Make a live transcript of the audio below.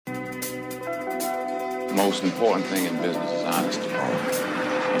most important thing in business is honesty,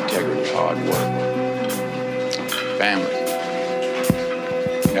 integrity, hard work, family.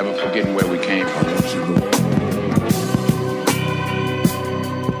 Never forgetting where we came from.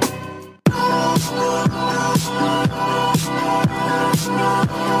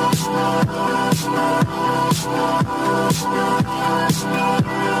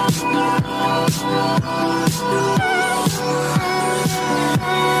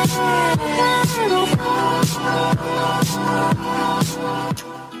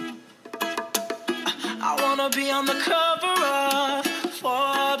 I wanna be on the cover of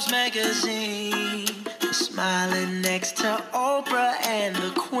Forbes magazine, smiling next to Oprah and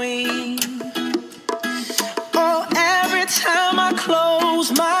the Queen. Oh, every time I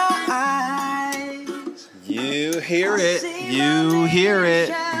close my eyes, you hear it, you hear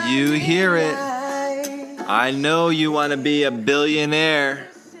it, you hear it. I know you want to be a billionaire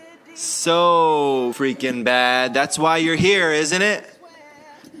so freaking bad. That's why you're here, isn't it?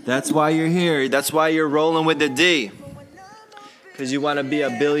 That's why you're here. That's why you're rolling with the D. Because you want to be a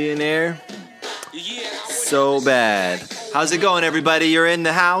billionaire so bad. How's it going, everybody? You're in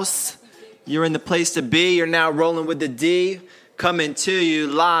the house. You're in the place to be. You're now rolling with the D. Coming to you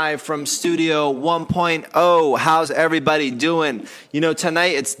live from Studio 1.0. How's everybody doing? You know,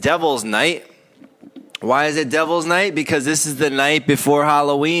 tonight it's Devil's Night. Why is it Devil's Night? Because this is the night before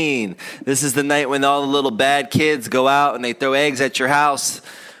Halloween. This is the night when all the little bad kids go out and they throw eggs at your house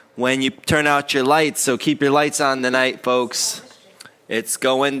when you turn out your lights. So keep your lights on tonight, folks. It's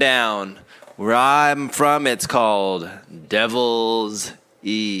going down. Where I'm from, it's called Devil's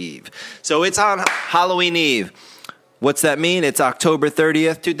Eve. So it's on Halloween Eve. What's that mean? It's October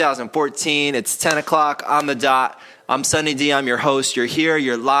 30th, 2014. It's 10 o'clock on the dot. I'm Sunny D. I'm your host. You're here.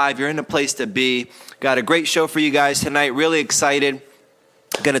 You're live. You're in a place to be. Got a great show for you guys tonight. Really excited.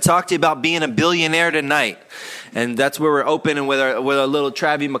 Going to talk to you about being a billionaire tonight. And that's where we're opening with our little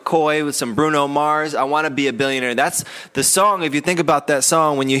Travie McCoy with some Bruno Mars. I want to be a billionaire. That's the song. If you think about that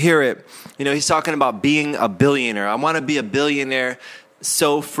song, when you hear it, you know, he's talking about being a billionaire. I want to be a billionaire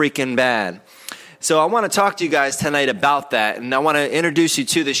so freaking bad. So I want to talk to you guys tonight about that, and I want to introduce you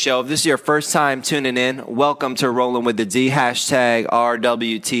to the show. If this is your first time tuning in, welcome to Rolling with the D, hashtag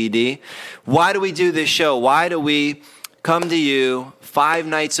RWTD. Why do we do this show? Why do we come to you 5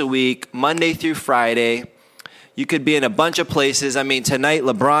 nights a week, Monday through Friday? You could be in a bunch of places. I mean, tonight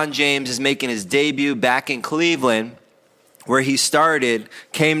LeBron James is making his debut back in Cleveland, where he started,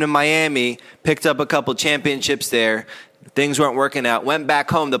 came to Miami, picked up a couple championships there. Things weren't working out. Went back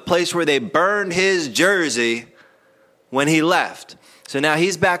home, the place where they burned his jersey when he left. So now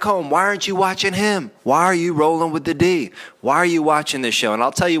he's back home. Why aren't you watching him? Why are you rolling with the D? Why are you watching this show? And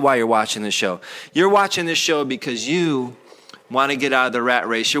I'll tell you why you're watching this show. You're watching this show because you want to get out of the rat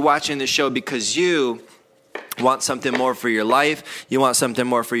race. You're watching this show because you want something more for your life. You want something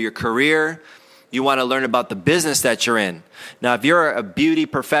more for your career. You want to learn about the business that you're in. Now, if you're a beauty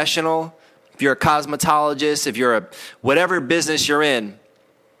professional, if you're a cosmetologist, if you're whatever business you're in,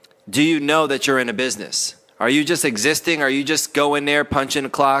 do you know that you're in a business? Are you just existing? Are you just going there, punching the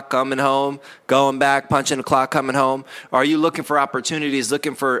clock, coming home, going back, punching the clock, coming home? Or are you looking for opportunities,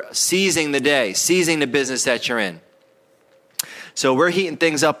 looking for seizing the day, seizing the business that you're in? So we're heating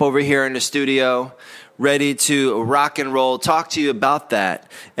things up over here in the studio, ready to rock and roll, talk to you about that.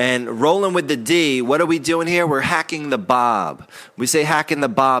 And rolling with the D, what are we doing here? We're hacking the Bob. We say hacking the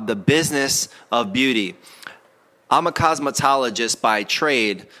Bob, the business of beauty. I'm a cosmetologist by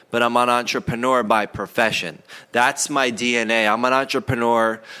trade, but I'm an entrepreneur by profession. That's my DNA. I'm an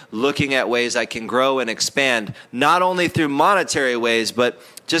entrepreneur looking at ways I can grow and expand, not only through monetary ways, but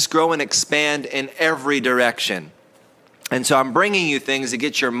just grow and expand in every direction. And so I'm bringing you things to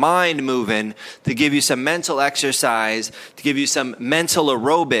get your mind moving, to give you some mental exercise, to give you some mental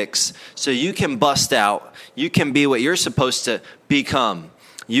aerobics so you can bust out. You can be what you're supposed to become.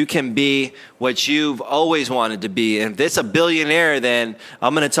 You can be what you've always wanted to be. And if it's a billionaire, then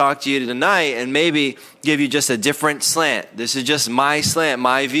I'm going to talk to you tonight and maybe give you just a different slant. This is just my slant,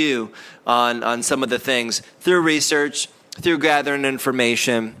 my view on some of the things through research, through gathering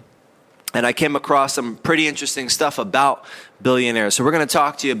information. And I came across some pretty interesting stuff about billionaires. So we're going to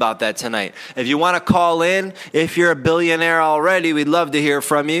talk to you about that tonight. If you want to call in, if you're a billionaire already, we'd love to hear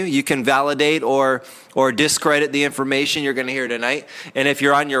from you. You can validate or discredit the information you're going to hear tonight. And if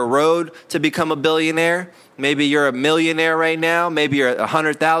you're on your road to become a billionaire, maybe you're a millionaire right now, maybe you're a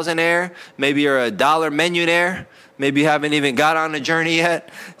 100,000-aire, maybe you're a dollar menunaire, maybe you haven't even got on the journey yet.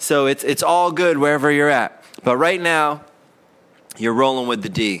 So it's all good wherever you're at. But right now, You're rolling with the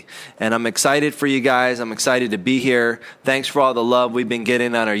D. And I'm excited for you guys. I'm excited to be here. Thanks for all the love we've been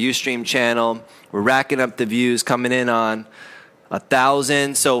getting on our Ustream channel. We're racking up the views, coming in on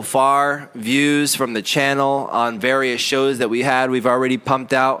 1,000 so far views from the channel on various shows that we had. We've already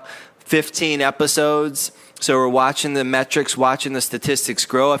pumped out 15 episodes. So we're watching the metrics, watching the statistics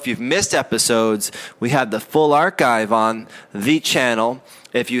grow. If you've missed episodes, we have the full archive on the channel.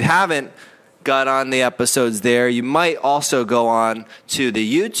 If you haven't got on the episodes there, you might also go on to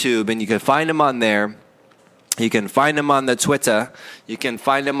the YouTube, and you can find them on there. You can find them on the Twitter. You can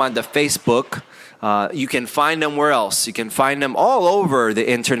find them on the Facebook. You can find them where else? You can find them all over the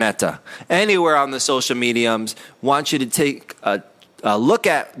internet. Anywhere on the social mediums. Want you to take a look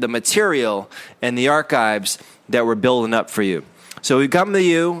at the material and the archives that we're building up for you. So we come to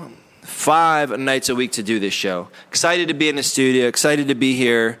you 5 nights a week to do this show. Excited to be in the studio, excited to be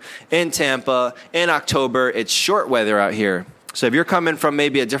here in Tampa in October. It's short weather out here. So if you're coming from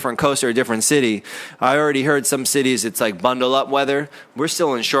maybe a different coast or a different city, I already heard some cities it's like bundle up weather. We're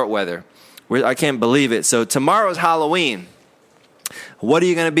still in short weather. I can't believe it. So tomorrow's Halloween. What are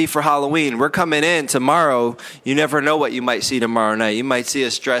you going to be for Halloween? We're coming in tomorrow. You never know what you might see tomorrow night. You might see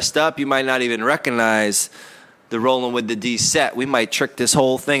us dressed up. You might not even recognize the Rolling with the D set. We might trick this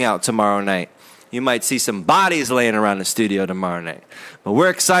whole thing out tomorrow night. You might see some bodies laying around the studio tomorrow night. But we're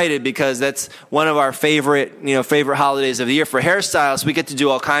excited because that's one of our favorite holidays of the year. For hairstylists, we get to do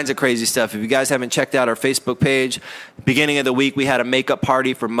all kinds of crazy stuff. If you guys haven't checked out our Facebook page, beginning of the week, we had a makeup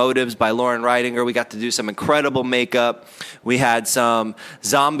party for Motives by Lauren Reidinger. We got to do some incredible makeup. We had some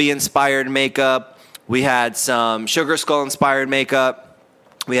zombie-inspired makeup. We had some Sugar Skull-inspired makeup.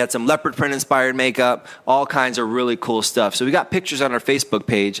 We had some leopard print inspired makeup, all kinds of really cool stuff. So we got pictures on our Facebook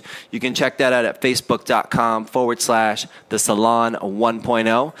page. You can check that out at facebook.com/The Salon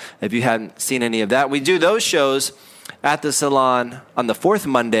 1.0 if you hadn't seen any of that. We do those shows at the salon on the 4th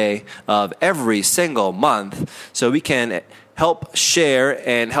Monday of every single month so we can help share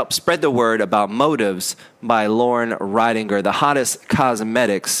and help spread the word about Motives by Lauren Reidinger, the hottest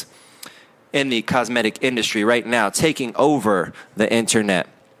cosmetics in the cosmetic industry right now, taking over the internet.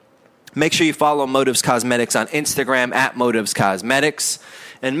 Make sure you follow Motives Cosmetics on Instagram at Motives Cosmetics.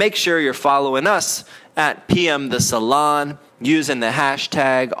 And make sure you're following us at PM The Salon using the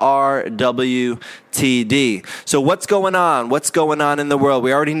hashtag RWTD. So what's going on? What's going on in the world?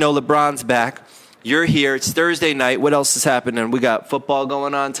 We already know LeBron's back. You're here. It's Thursday night. What else is happening? We got football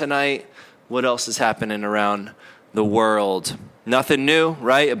going on tonight. What else is happening around the world? Nothing new,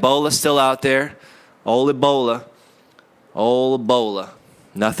 right? Ebola's still out there. Old Ebola.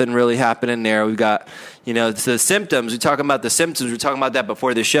 Nothing really happening there. We've got, it's the symptoms. We're talking about the symptoms. We were talking about that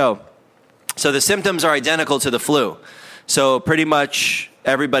before the show. So the symptoms are identical to the flu. So pretty much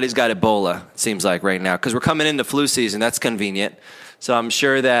everybody's got Ebola, it seems like right now, because we're coming into flu season. That's convenient. So I'm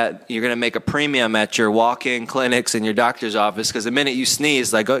sure that you're going to make a premium at your walk-in clinics and your doctor's office because the minute you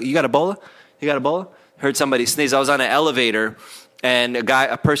sneeze, like, oh, you got Ebola? You got Ebola? Heard somebody sneeze. I was on an elevator, and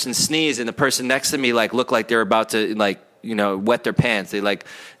a person sneezed, and the person next to me looked like they were about to wet their pants. They're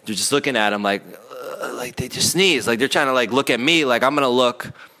just looking at them like they just sneezed, like they're trying to look at me like I'm gonna look.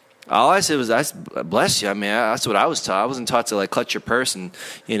 All I said was, bless you. I mean, that's what I was taught. I wasn't taught to clutch your purse and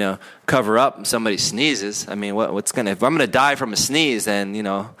cover up when somebody sneezes. I mean, if I'm gonna die from a sneeze, then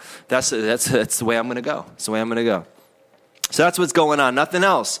that's the way I'm gonna go. That's the way I'm gonna go. So that's what's going on. Nothing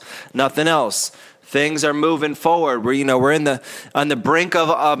else. Things are moving forward. We're on the brink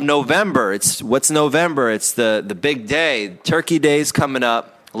of November. What's November? It's the big day. Turkey Day's coming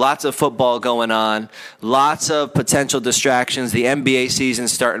up. Lots of football going on. Lots of potential distractions. The NBA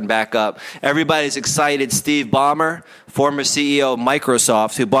season's starting back up. Everybody's excited. Steve Ballmer, former CEO of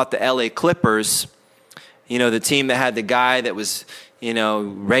Microsoft, who bought the LA Clippers, the team that had the guy that was,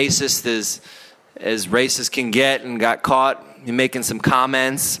 racist as racist can get and got caught making some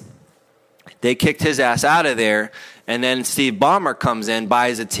comments. They kicked his ass out of there, and then Steve Ballmer comes in,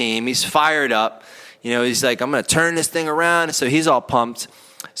 buys a team. He's fired up. He's like, I'm going to turn this thing around. So he's all pumped.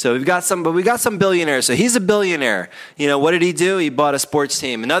 So we got some billionaires. So he's a billionaire. What did he do? He bought a sports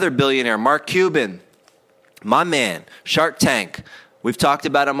team. Another billionaire, Mark Cuban, my man, Shark Tank. We've talked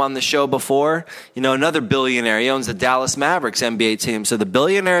about him on the show before. Another billionaire. He owns the Dallas Mavericks NBA team. So the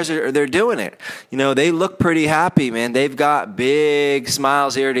billionaires, they're doing it. They look pretty happy, man. They've got big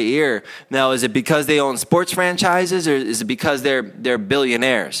smiles ear to ear. Now, is it because they own sports franchises, or is it because they're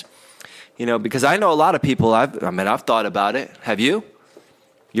billionaires? Because I know a lot of people, I've thought about it. Have you?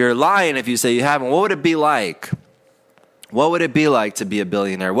 You're lying if you say you haven't. What would it be like? What would it be like to be a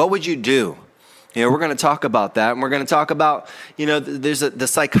billionaire? What would you do? We're going to talk about that, and we're going to talk about, there's the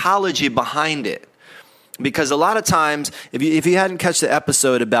psychology behind it. Because a lot of times, if you hadn't catch the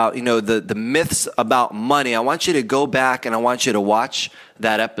episode about, the myths about money, I want you to go back and I want you to watch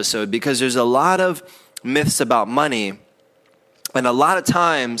that episode, because there's a lot of myths about money. And a lot of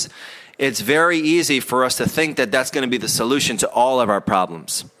times, it's very easy for us to think that that's going to be the solution to all of our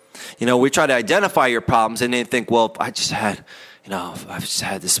problems. We try to identify your problems and then think, well, I've just had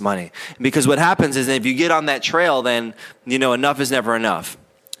this money. Because what happens is that if you get on that trail, then, enough is never enough.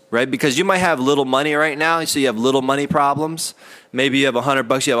 Right? Because you might have little money right now, so you have little money problems. Maybe you have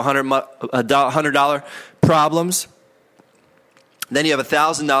 $100, you have $100 problems. Then you have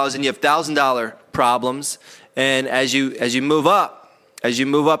 $1,000 and you have $1,000 problems. And as you move up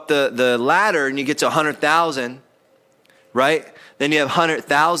the ladder and you get to 100,000, right? Then you have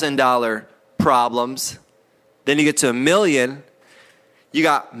 $100,000 problems. Then you get to $1 million. You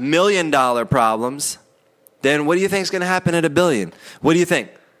got $1 million problems. Then what do you think is going to happen at $1 billion? What do you think?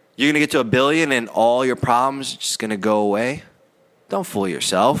 You're going to get to $1 billion and all your problems are just going to go away? Don't fool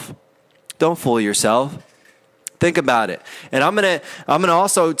yourself. Don't fool yourself. Think about it. And I'm going to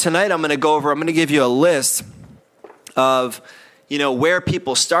also, tonight I'm going to give you a list of, where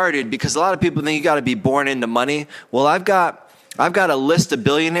people started, because a lot of people think you got to be born into money. Well, I've got a list of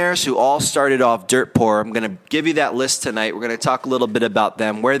billionaires who all started off dirt poor. I'm going to give you that list tonight. We're going to talk a little bit about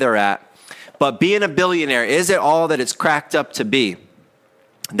them, where they're at. But being a billionaire, is it all that it's cracked up to be?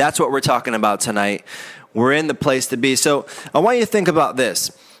 That's what we're talking about tonight. We're in the place to be. So I want you to think about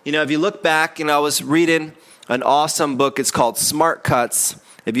this. If you look back, I was reading an awesome book. It's called Smart Cuts.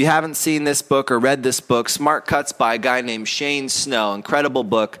 If you haven't seen this book or read this book, Smart Cuts by a guy named Shane Snow. Incredible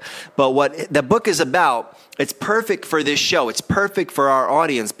book. But what the book is about, it's perfect for this show. It's perfect for our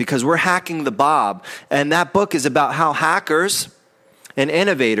audience because we're hacking the Bob. And that book is about how hackers and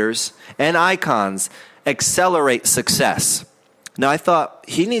innovators and icons accelerate success. Now, I thought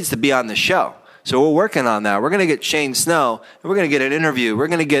he needs to be on the show. So we're working on that. We're going to get Shane Snow, and we're going to get an interview. We're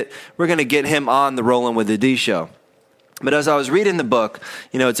going to get him on the Rolling with the D show. But as I was reading the book,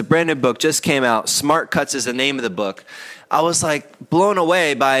 it's a brand new book, just came out. Smart Cuts is the name of the book. I was like blown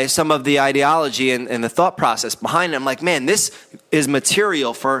away by some of the ideology and the thought process behind it. I'm like, man, this is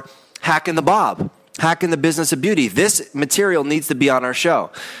material for hacking the Bob. Hacking the Business of Beauty. This material needs to be on our show.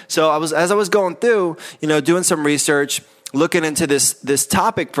 So as I was going through, doing some research, looking into this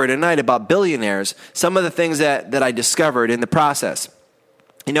topic for tonight about billionaires, some of the things that I discovered in the process.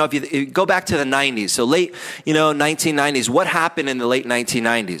 If you go back to the 90s, so late, 1990s, what happened in the late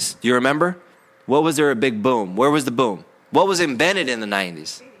 1990s? Do you remember? What was there a big boom? Where was the boom? What was invented in the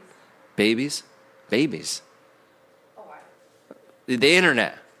 90s? Babies. The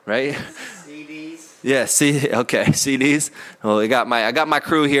internet, right? CDs. Yeah, CDs. Well, I got my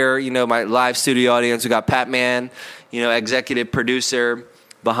crew here, my live studio audience. We got Pat Mann, executive producer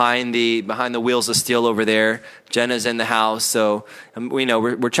behind the wheels of steel over there. Jenna's in the house, so I'm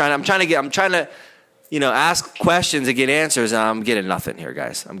trying to ask questions and get answers. And I'm getting nothing here,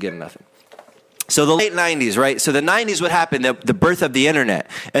 guys. I'm getting nothing. So the late 90s, right? So the 90s, what happened? The birth of the internet.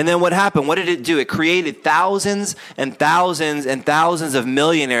 And then what happened? What did it do? It created thousands and thousands and thousands of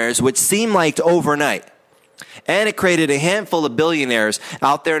millionaires, which seemed like overnight. And it created a handful of billionaires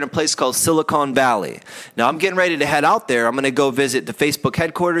out there in a place called Silicon Valley. Now, I'm getting ready to head out there. I'm going to go visit the Facebook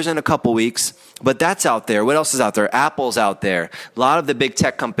headquarters in a couple weeks. But that's out there. What else is out there? Apple's out there. A lot of the big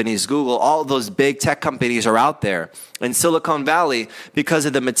tech companies, Google, all of those big tech companies are out there. In Silicon Valley, because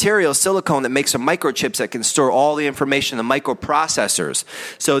of the material, silicone, that makes some microchips that can store all the information, the microprocessors.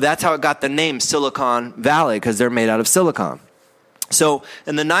 So that's how it got the name Silicon Valley, because they're made out of silicon. So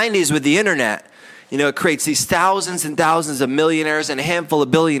in the 90s with the internet, it creates these thousands and thousands of millionaires and a handful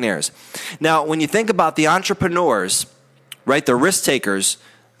of billionaires. Now, when you think about the entrepreneurs, right, the risk takers,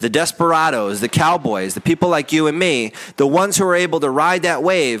 the desperados, the cowboys, the people like you and me, the ones who were able to ride that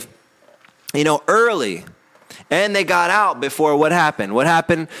wave, early, and they got out before what happened? What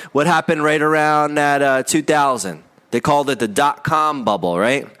happened right around that 2000? They called it the dot-com bubble,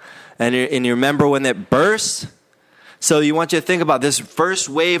 right? And you remember when it burst? So you want you to think about this first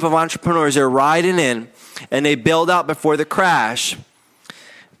wave of entrepreneurs. They're riding in, and they bailed out before the crash.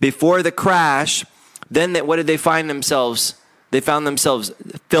 Before the crash, then what did they find themselves? They found themselves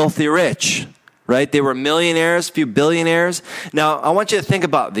filthy rich, right? They were millionaires, a few billionaires. Now, I want you to think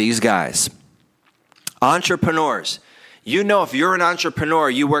about these guys. Entrepreneurs. If you're an entrepreneur,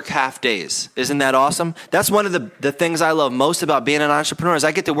 you work half days. Isn't that awesome? That's one of the things I love most about being an entrepreneur is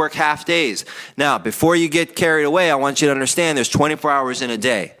I get to work half days. Now, before you get carried away, I want you to understand there's 24 hours in a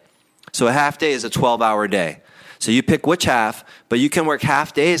day. So a half day is a 12-hour day. So you pick which half, but you can work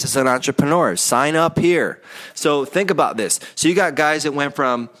half days as an entrepreneur. Sign up here. So think about this. So you got guys that went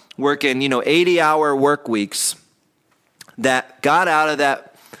from working, 80-hour work weeks that got out of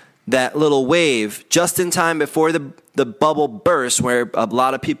that little wave just in time before the bubble burst, where a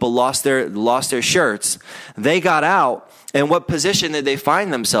lot of people lost their shirts. They got out, and what position did they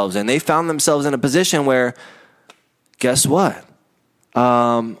find themselves in? They found themselves in a position where, guess what?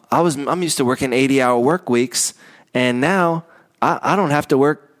 I'm used to working 80-hour work weeks, and now I don't have to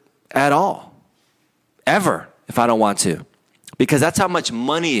work at all, ever, if I don't want to, because that's how much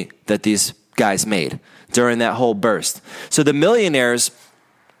money that these guys made during that whole burst. So the millionaires,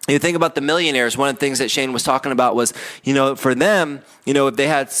 you think about the millionaires, one of the things that Shane was talking about was, for them, if they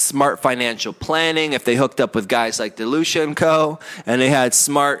had smart financial planning, if they hooked up with guys like DeLucia & Co., and they had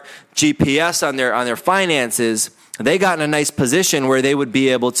smart GPS on their finances, they got in a nice position where they would be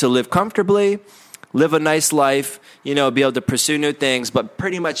able to live comfortably, live a nice life, be able to pursue new things, but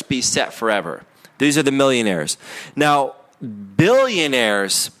pretty much be set forever. These are the millionaires. Now,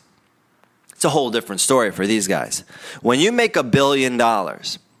 billionaires, it's a whole different story for these guys. When you make $1 billion,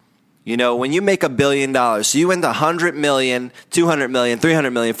 when you make $1 billion, so you went to 100 million, 200 million,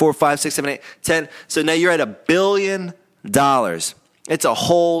 300 million, 4, 5, 6, 7, 8, 10. So now you're at $1 billion. It's a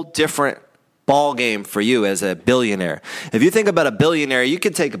whole different ball game for you as a billionaire. If you think about a billionaire, you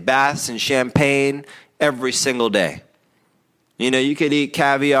could take baths in champagne every single day. You could eat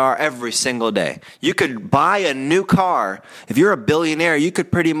caviar every single day. You could buy a new car. If you're a billionaire, you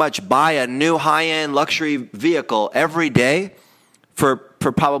could pretty much buy a new high-end luxury vehicle every day for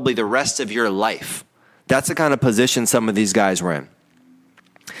probably the rest of your life. That's the kind of position some of these guys were in.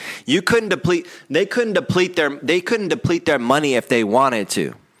 They couldn't deplete their money if they wanted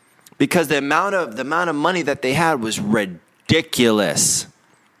to, because the amount of money that they had was ridiculous.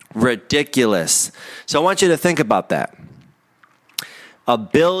 Ridiculous. So I want you to think about that. A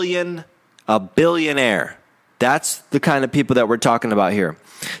billionaire. That's the kind of people that we're talking about here.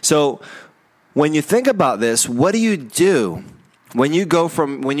 So when you think about this, what do you do when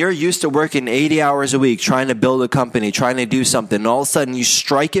you're used to working 80 hours a week, trying to build a company, trying to do something, and all of a sudden you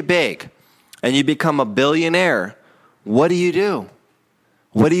strike it big and you become a billionaire? What do you do?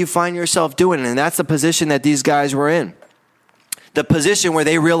 What do you find yourself doing? And that's the position that these guys were in. The position where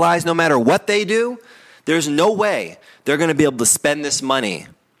they realize no matter what they do, there's no way they're going to be able to spend this money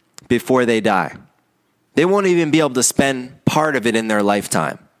before they die. They won't even be able to spend part of it in their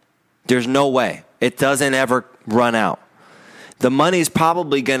lifetime. There's no way. It doesn't ever run out. The money's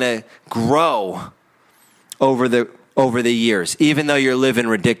probably going to grow over the years, even though you're living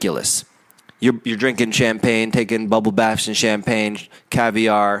ridiculous. You're drinking champagne, taking bubble baths in champagne,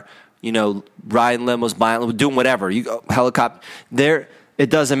 caviar, riding limos, doing whatever. You go helicopter.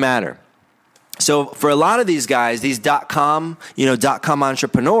 It doesn't matter. So for a lot of these guys, these .com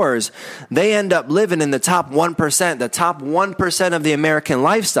entrepreneurs, they end up living in the top 1%, the top 1% of the American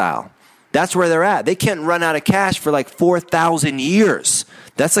lifestyle. That's where they're at. They can't run out of cash for like 4,000 years.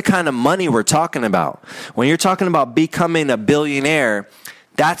 That's the kind of money we're talking about. When you're talking about becoming a billionaire,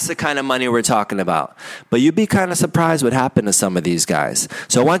 that's the kind of money we're talking about. But you'd be kind of surprised what happened to some of these guys.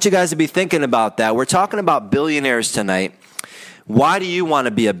 So I want you guys to be thinking about that. We're talking about billionaires tonight. Why do you want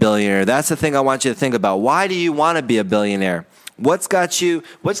to be a billionaire? That's the thing I want you to think about. Why do you want to be a billionaire? What's got you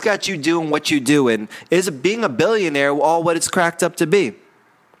doing what you do? And is being a billionaire all what it's cracked up to be?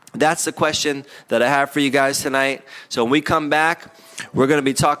 That's the question that I have for you guys tonight. So when we come back, we're going to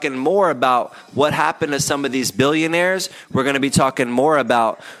be talking more about what happened to some of these billionaires. We're going to be talking more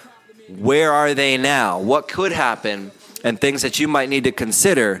about where are they now, what could happen, and things that you might need to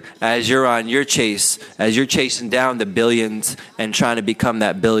consider as you're on your chase, as you're chasing down the billions and trying to become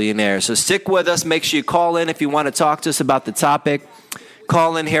that billionaire. So stick with us. Make sure you call in if you want to talk to us about the topic.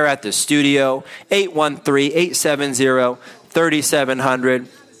 Call in here at the studio, 813-870-3700.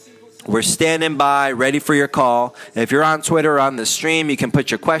 We're standing by, ready for your call. If you're on Twitter or on the stream, you can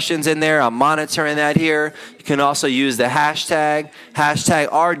put your questions in there. I'm monitoring that here. You can also use the hashtag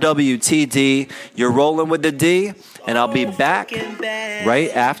RWTD. You're rolling with the D, and I'll be back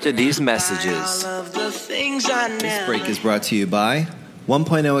right after these messages. This break is brought to you by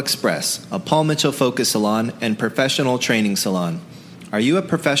 1.0 Express, a Paul Mitchell focus salon and professional training salon. Are you a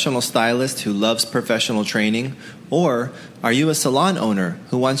professional stylist who loves professional training? Or are you a salon owner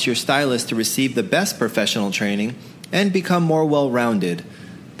who wants your stylist to receive the best professional training and become more well-rounded?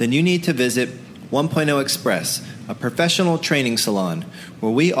 Then you need to visit 1.0 Express, a professional training salon,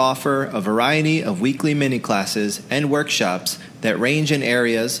 where we offer a variety of weekly mini classes and workshops that range in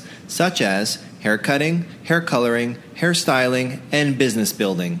areas such as hair cutting, hair coloring, hair styling, and business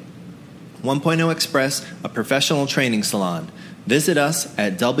building. 1.0 Express, a professional training salon. Visit us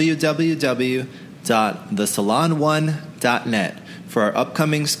at www.thesalon1.net for our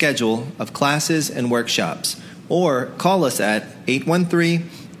upcoming schedule of classes and workshops, or call us at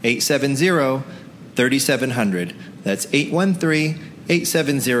 813-870-3700. That's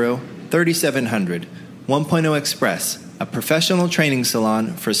 813-870-3700. 1.0 Express, a professional training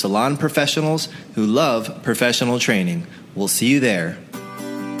salon for salon professionals who love professional training. We'll see you there.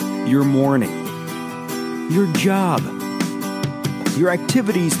 Your morning, your job, your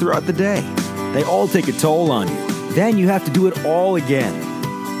activities throughout the day, they all take a toll on you. Then you have to do it all again,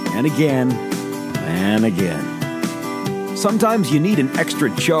 and again, and again. Sometimes you need an extra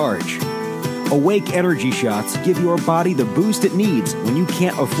charge. Awake Energy Shots give your body the boost it needs when you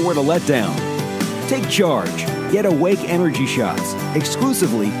can't afford a letdown. Take charge. Get Awake Energy Shots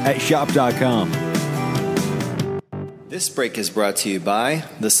exclusively at shop.com. This break is brought to you by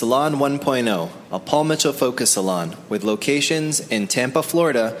The Salon 1.0, a Paul Mitchell Focus salon with locations in Tampa,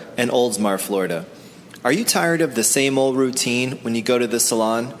 Florida and Oldsmar, Florida. Are you tired of the same old routine when you go to the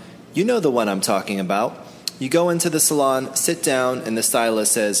salon? You know the one I'm talking about. You go into the salon, sit down, and the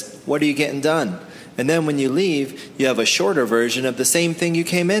stylist says, "What are you getting done?" And then when you leave, you have a shorter version of the same thing you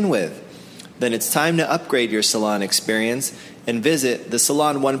came in with. Then it's time to upgrade your salon experience and visit the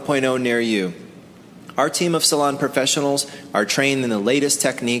Salon 1.0 near you. Our team of salon professionals are trained in the latest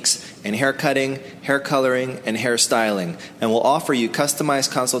techniques in hair cutting, hair coloring, and hair styling, and will offer you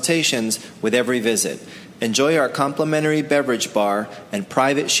customized consultations with every visit. Enjoy our complimentary beverage bar and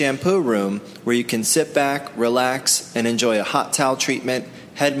private shampoo room where you can sit back, relax, and enjoy a hot towel treatment,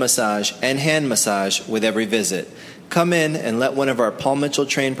 head massage, and hand massage with every visit. Come in and let one of our Paul Mitchell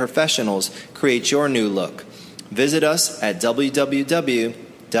trained professionals create your new look. Visit us at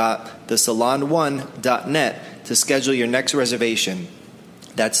www.thesalon1.net to schedule your next reservation.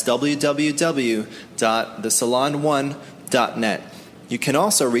 That's www.thesalon1.net. You can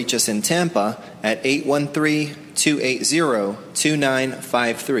also reach us in Tampa at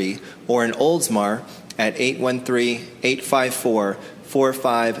 813-280-2953 or in Oldsmar at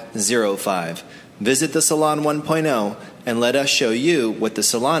 813-854-4505. Visit the Salon 1.0 and let us show you what the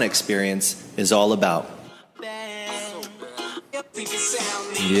salon experience is all about.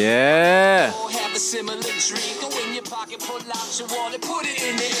 Yeah.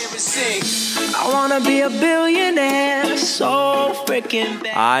 I wanna be a billionaire, so freaking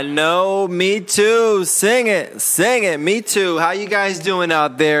bad. I know, me too. Sing it, me too. How you guys doing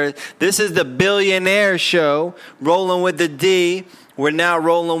out there? This is the Billionaire Show, rolling with the D. We're now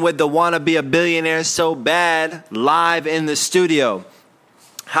rolling with the Wanna Be a Billionaire So Bad live in the studio.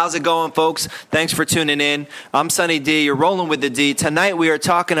 How's it going, folks? Thanks for tuning in. I'm Sunny D. You're rolling with the D. Tonight we are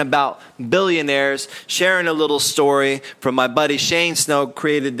talking about billionaires, sharing a little story from my buddy Shane Snow.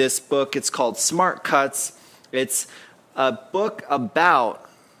 Created this book. It's called Smart Cuts. It's a book about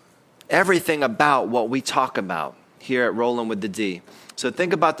everything about what we talk about here at Rolling with the D. So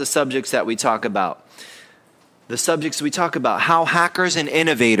think about the subjects that we talk about. The subjects we talk about, how hackers and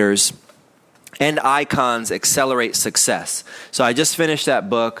innovators and icons accelerate success. So I just finished that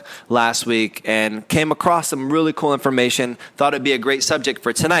book last week and came across some really cool information. Thought it'd be a great subject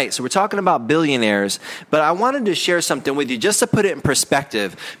for tonight. So we're talking about billionaires, but I wanted to share something with you just to put it in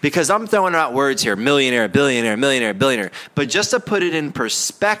perspective, because I'm throwing out words here, millionaire, billionaire, millionaire, billionaire. But just to put it in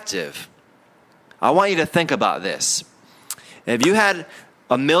perspective, I want you to think about this. If you had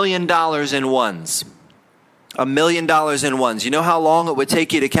 $1 million in ones, $1 million in ones, you know how long it would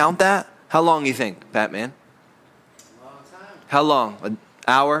take you to count that? How long do you think, Batman? A long time. How long? An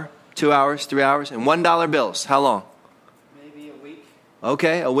hour, 2 hours, 3 hours? And $1 bills, how long? Maybe a week.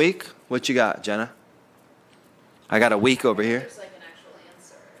 Okay, a week. What you got, Jenna? I got a week over here. There's like an actual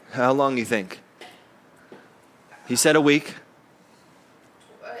answer. How long do you think? He said a week.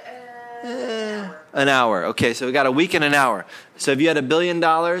 An hour. Okay, so we got a week and an hour. So if you had $1 billion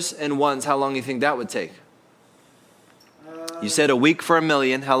in ones, how long do you think that would take? You said a week for $1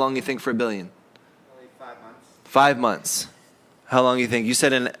 million. How long do you think for $1 billion? Only 5 months. 5 months. How long do you think? You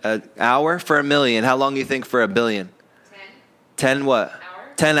said an hour for $1 million. How long do you think for $1 billion? 10 what?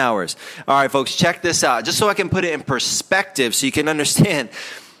 10 hours. All right, folks, check this out. Just so I can put it in perspective so you can understand.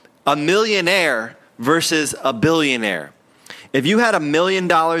 A millionaire versus a billionaire. If you had $1 million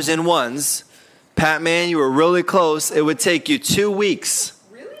in ones, Pat-Man, you were really close. It would take you 2 weeks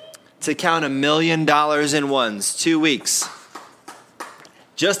to count $1 million in ones. 2 weeks.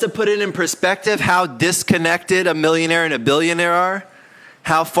 Just to put it in perspective, how disconnected a millionaire and a billionaire are,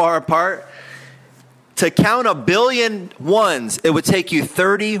 how far apart. To count 1 billion ones, it would take you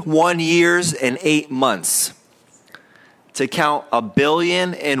 31 years and 8 months. to count 1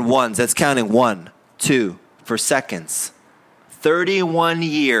 billion in ones. That's counting 1, 2 for seconds. 31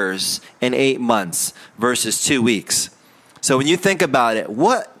 years and 8 months versus 2 weeks. So when you think about it,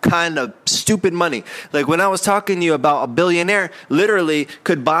 what kind of stupid money? Like when I was talking to you about a billionaire literally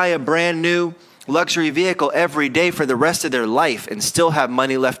could buy a brand new luxury vehicle every day for the rest of their life and still have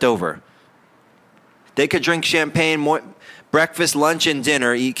money left over. They could drink champagne, breakfast, lunch, and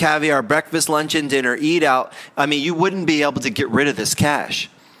dinner, eat caviar, breakfast, lunch, and dinner, eat out. I mean, you wouldn't be able to get rid of this cash.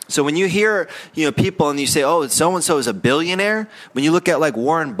 So when you hear, people and you say, oh, so-and-so is a billionaire, when you look at like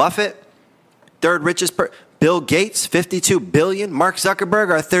Warren Buffett, third richest person, Bill Gates, $52 billion. Mark Zuckerberg,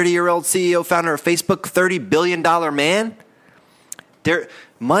 our 30-year-old CEO, founder of Facebook, $30 billion man. Their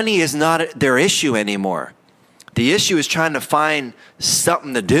money is not their issue anymore. The issue is trying to find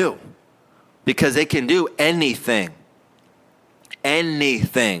something to do because they can do anything.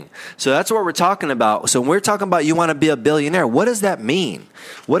 Anything. So that's what we're talking about. So when we're talking about you want to be a billionaire, what does that mean?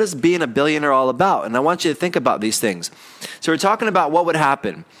 What is being a billionaire all about? And I want you to think about these things. So we're talking about what would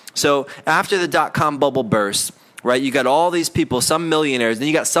happen. So after the dot-com bubble burst, right, you got all these people, some millionaires, then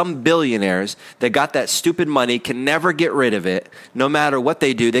you got some billionaires that got that stupid money, can never get rid of it. No matter what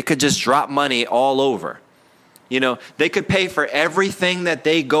they do, they could just drop money all over. They could pay for everything that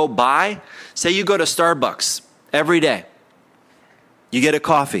they go buy. Say you go to Starbucks every day. You get a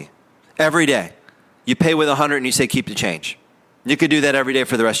coffee every day. You pay with 100 and you say, keep the change. You could do that every day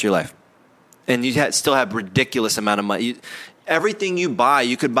for the rest of your life. And you still have ridiculous amount of money. Everything you buy,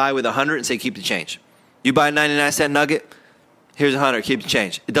 you could buy with 100 and say, keep the change. You buy a 99-cent nugget, here's 100, keep the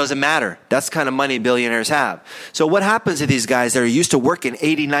change. It doesn't matter. That's the kind of money billionaires have. So what happens to these guys that are used to working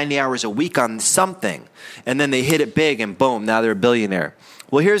 80, 90 hours a week on something, and then they hit it big and boom, now they're a billionaire?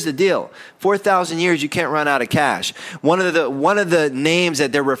 Well, here's the deal. 4,000 years, you can't run out of cash. One of the names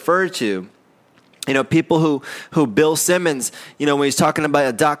that they're referred to, people who Bill Simmons, when he's talking about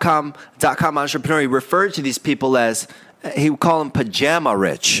a dot-com entrepreneur, he referred to these people as, he would call them pajama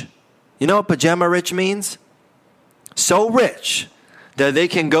rich. You know what pajama rich means? So rich that they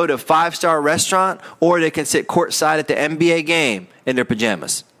can go to a 5-star restaurant or they can sit courtside at the NBA game in their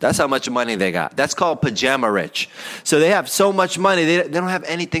pajamas. That's how much money they got. That's called pajama rich. So they have so much money, they don't have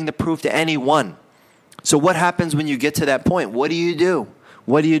anything to prove to anyone. So what happens when you get to that point? What do you do?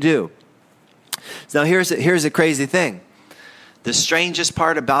 What do you do? Now here's the crazy thing. The strangest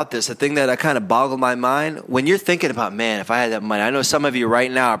part about this, the thing that I kind of boggled my mind, when you're thinking about, man, if I had that money, I know some of you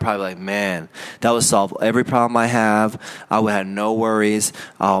right now are probably like, man, that would solve every problem I have. I would have no worries.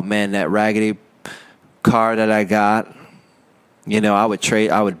 Oh, man, that raggedy car that I got,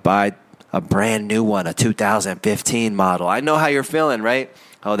 I would buy a brand new one, a 2015 model. I know how you're feeling, right?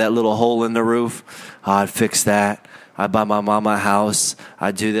 Oh, that little hole in the roof, I'd fix that. I buy my mama a house.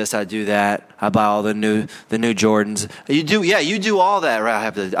 I do this. I do that. I buy all the new Jordans. You do all that, right?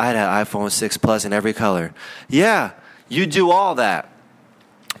 I had an iPhone 6 Plus in every color. Yeah, you do all that.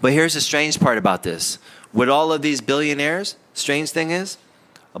 But here's the strange part about this. With all of these billionaires, strange thing is,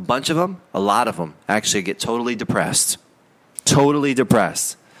 a bunch of them, a lot of them, actually get totally depressed. Totally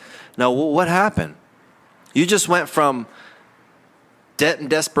depressed. Now, what happened? You just went from debt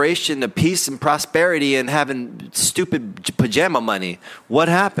and desperation to peace and prosperity and having stupid pajama money. What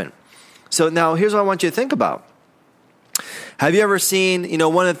happened? So now here's what I want you to think about. Have you ever seen,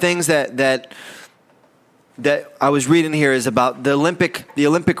 one of the things that I was reading here is about the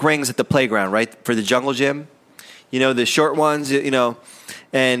Olympic rings at the playground, right? For the jungle gym. The short ones,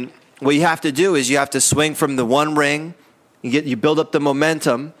 and what you have to do is you have to swing from the one ring. You build up the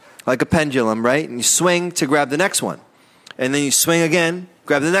momentum like a pendulum, right? And you swing to grab the next one. And then you swing again,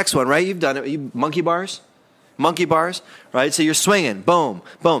 grab the next one, right? You've done it. Monkey bars, right? So you're swinging, boom,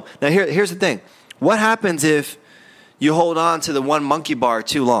 boom. Now here's the thing. What happens if you hold on to the one monkey bar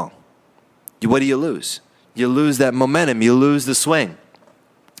too long? What do you lose? You lose that momentum. You lose the swing.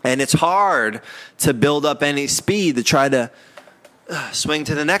 And it's hard to build up any speed to try to swing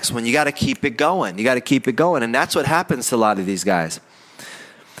to the next one. You got to keep it going. And that's what happens to a lot of these guys.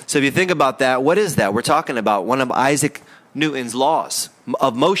 So if you think about that, what is that? We're talking about one of Isaac Newton's laws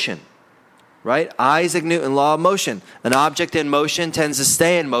of motion, right? Isaac Newton, law of motion. An object in motion tends to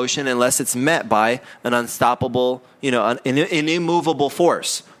stay in motion unless it's met by an unstoppable, an immovable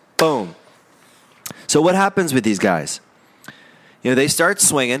force. Boom. So what happens with these guys? They start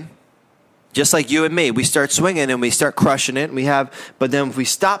swinging, just like you and me. We start swinging and we start crushing it. But then if we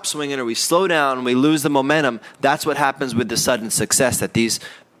stop swinging or we slow down and we lose the momentum, that's what happens with the sudden success that these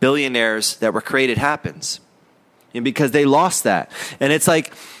billionaires that were created happens. Because they lost that. And it's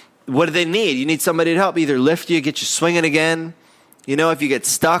like, what do they need? You need somebody to help either lift you, get you swinging again. If you get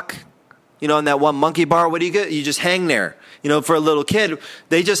stuck, in that one monkey bar, what do you get? You just hang there. for a little kid,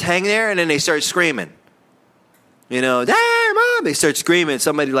 they just hang there and then they start screaming. Dad, Mom, they start screaming at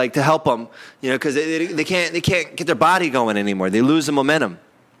somebody like to help them, because they can't get their body going anymore. They lose the momentum.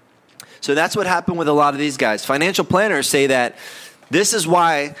 So that's what happened with a lot of these guys. Financial planners say that this is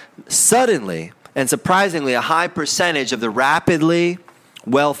why suddenly and surprisingly a high percentage of the rapidly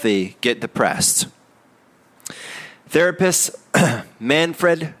wealthy get depressed. Therapist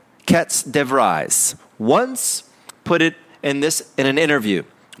Manfred Ketz de Vries once put it in an interview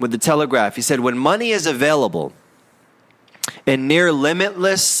with the Telegraph. He said, when money is available in near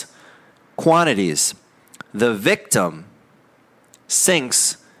limitless quantities, the victim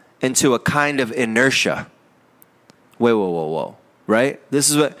sinks into a kind of inertia. Whoa. Right? This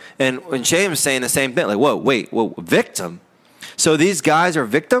is what, and James is saying the same thing. Like, whoa, victim? So these guys are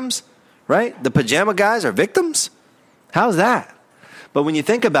victims, right? The pajama guys are victims? How's that? But when you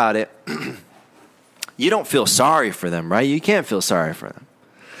think about it, you don't feel sorry for them, right? You can't feel sorry for them.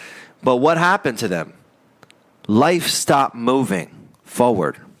 But what happened to them? Life stopped moving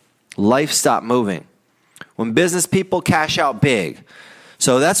forward. Life stopped moving. When business people cash out big.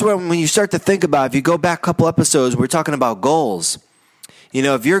 So that's when you start to think about, if you go back a couple episodes, we're talking about goals.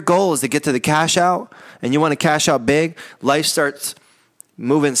 If your goal is to get to the cash out and you want to cash out big, life starts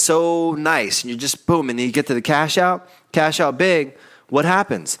moving so nice. And you just boom, and you get to the cash out big. What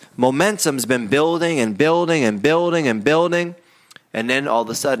happens? Momentum's been building and building and building and building. And then all of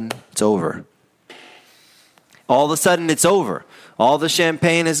a sudden, it's over. All of a sudden, it's over. All the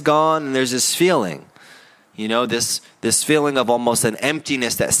champagne is gone, and there's this feeling. This feeling of almost an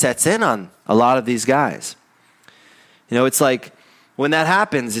emptiness that sets in on a lot of these guys. It's like, when that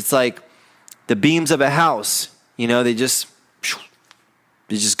happens, it's like the beams of a house, they just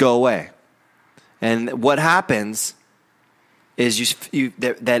go away. And what happens is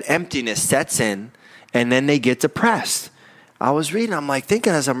that emptiness sets in, and then they get depressed. I was reading,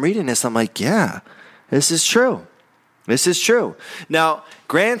 thinking as I'm reading this, I'm like, yeah, this is true. This is true. Now,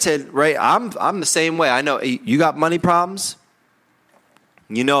 granted, right, I'm the same way. I know you got money problems.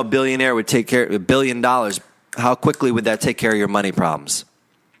 A billionaire would take care of $1 billion. How quickly would that take care of your money problems?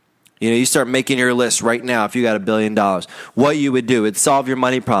 You start making your list right now. If you got $1 billion, what you would do, it'd solve your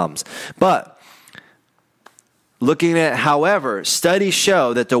money problems. But looking at, however, studies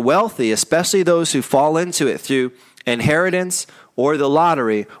show that the wealthy, especially those who fall into it through inheritance or the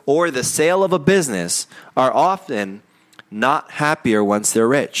lottery or the sale of a business, are often not happier once they're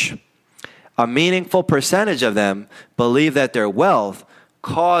rich. A meaningful percentage of them believe that their wealth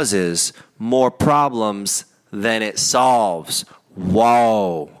causes more problems than it solves.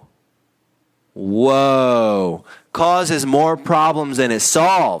 Whoa. Causes more problems than it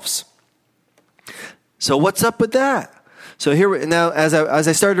solves. So what's up with that? So here now, as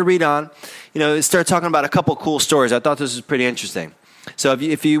I started to read on, it started talking about a couple cool stories. I thought this was pretty interesting. So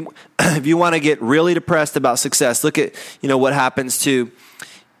if you want to get really depressed about success, look at what happens to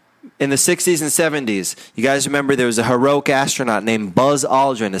in the 60s and 70s. You guys remember there was a heroic astronaut named Buzz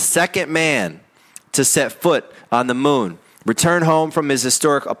Aldrin, the second man to set foot on the moon, returned home from his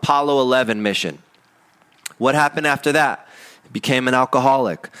historic Apollo 11 mission. What happened after that? He became an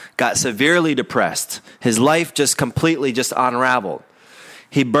alcoholic, got severely depressed. His life just completely unraveled.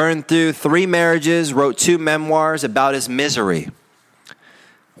 He burned through 3 marriages, wrote 2 memoirs about his misery.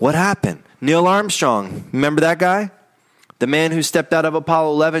 What happened? Neil Armstrong, remember that guy? The man who stepped out of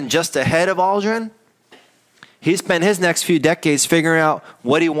Apollo 11 just ahead of Aldrin? He spent his next few decades figuring out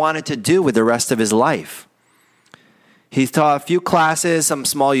what he wanted to do with the rest of his life. He taught a few classes, some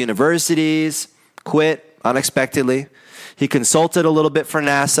small universities, quit unexpectedly. He consulted a little bit for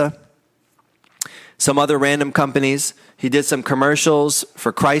NASA, some other random companies. He did some commercials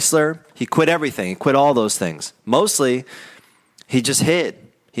for Chrysler. He quit everything. He quit all those things. Mostly, he just hid.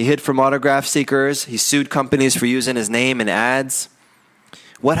 He hid from autograph seekers. He sued companies for using his name in ads.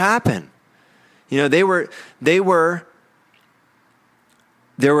 What happened? There were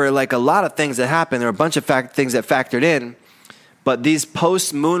like a lot of things that happened. There were a bunch of things that factored in. But these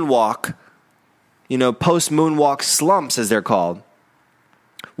post-moonwalk slumps, as they're called.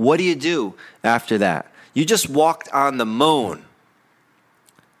 What do you do after that? You just walked on the moon.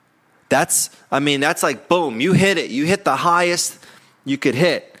 That's like boom, you hit it. You hit the highest you could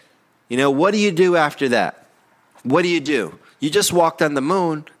hit. What do you do after that? What do? You just walked on the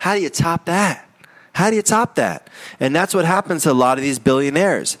moon. How do you top that? And that's what happens to a lot of these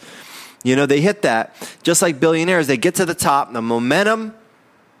billionaires. They hit that. Just like billionaires, they get to the top. The momentum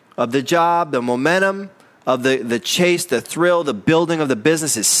of the job, the momentum of the chase, the thrill, the building of the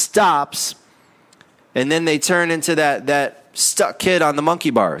business, it stops. And then they turn into that stuck kid on the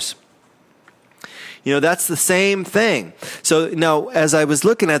monkey bars. That's the same thing. So now, as I was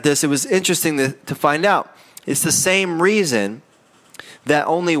looking at this, it was interesting to find out. It's the same reason that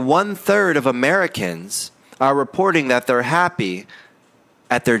only 1/3 of Americans are reporting that they're happy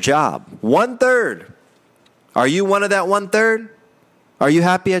at their job. 1/3. Are you one of that 1/3? Are you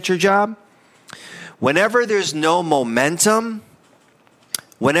happy at your job? Whenever there's no momentum,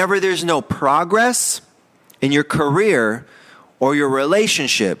 whenever there's no progress in your career or your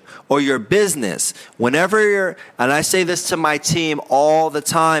relationship or your business, and I say this to my team all the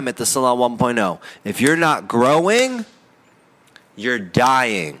time at the Salon 1.0, if you're not growing, you're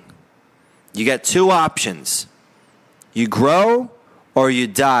dying. You got two options. You grow or you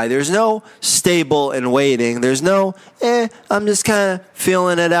die. There's no stable and waiting. There's no, I'm just kind of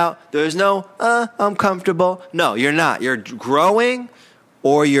feeling it out. There's no, I'm comfortable. No, you're not. You're growing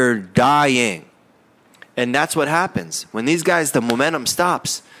or you're dying. And that's what happens. When these guys, the momentum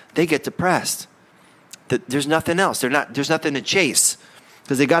stops, they get depressed. There's nothing else. There's nothing to chase.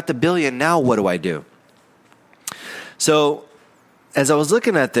 Because they got the billion, now what do I do? So, as I was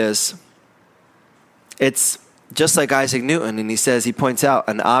looking at this, it's just like Isaac Newton, and he points out,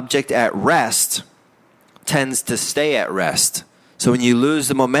 an object at rest tends to stay at rest. So when you lose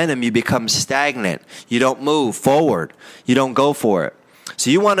the momentum, you become stagnant. You don't move forward. You don't go for it. So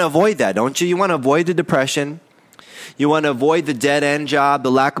you want to avoid that, don't you? You want to avoid the depression. You want to avoid the dead-end job,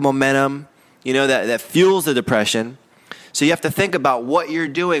 the lack of momentum, that fuels the depression. So you have to think about what you're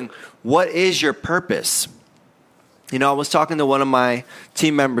doing. What is your purpose? I was talking to one of my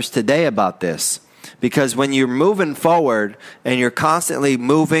team members today about this. Because when you're moving forward and you're constantly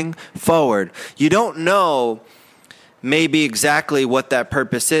moving forward, you don't know maybe exactly what that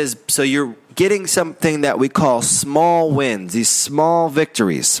purpose is. So you're getting something that we call small wins, these small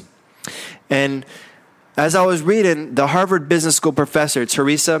victories. And as I was reading, the Harvard Business School professor,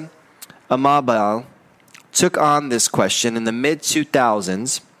 Teresa Amabile, took on this question in the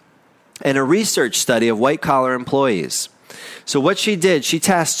mid-2000s in a research study of white-collar employees. So what she did, she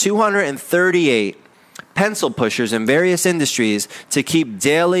tasked 238 pencil pushers in various industries to keep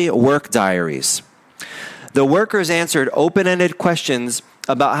daily work diaries. The workers answered open-ended questions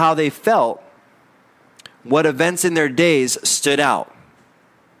about how they felt, what events in their days stood out.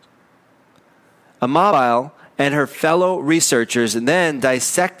 Amabile and her fellow researchers then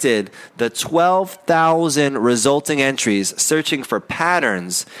dissected the 12,000 resulting entries, searching for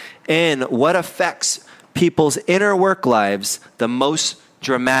patterns in what affects people's inner work lives the most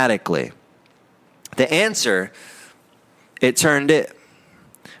dramatically. The answer,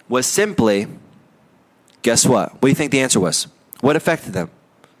 was simply, guess what? What do you think the answer was? What affected them?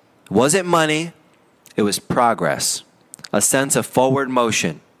 It wasn't money, it was progress, a sense of forward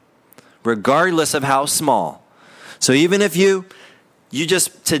motion, regardless of how small. So even if you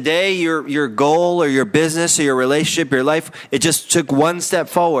just, today, your goal or your business or your relationship, your life, it just took one step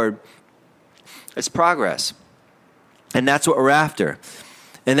forward, it's progress. And that's what we're after.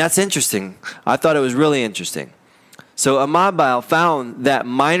 And that's interesting. I thought it was really interesting. So Amabile found that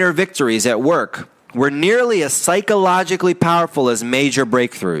minor victories at work were nearly as psychologically powerful as major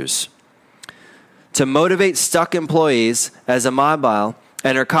breakthroughs. To motivate stuck employees, as Amabile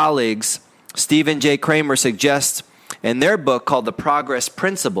and her colleagues, Stephen J. Kramer, suggest in their book called The Progress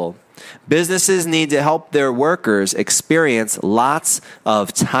Principle, businesses need to help their workers experience lots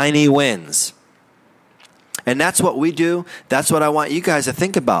of tiny wins. And that's what we do. That's what I want you guys to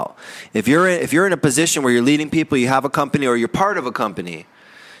think about. If you're in a position where you're leading people, you have a company, or you're part of a company,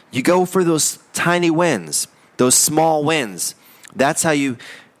 you go for those tiny wins, those small wins. That's how you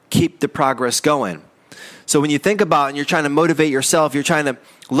keep the progress going. So when you think about it and you're trying to motivate yourself, you're trying to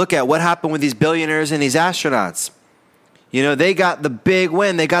look at what happened with these billionaires and these astronauts. They got the big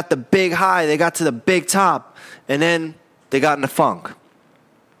win, they got the big high, they got to the big top, and then they got in a funk.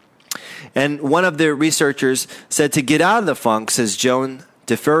 And one of the researchers said to get out of the funk, says Joan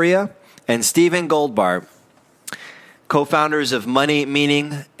DeFuria and Stephen Goldbart, co-founders of Money,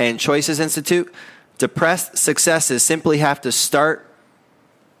 Meaning, and Choices Institute, depressed successes simply have to start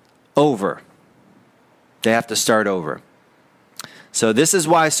over. They have to start over. So this is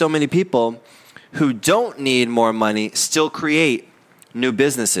why so many people who don't need more money still create new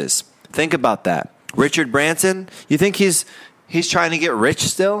businesses. Think about that. Richard Branson, you think he's trying to get rich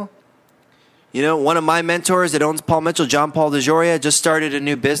still? One of my mentors that owns Paul Mitchell, John Paul DeJoria, just started a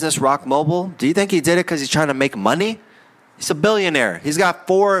new business, Rock Mobile. Do you think he did it because he's trying to make money? He's a billionaire. He's got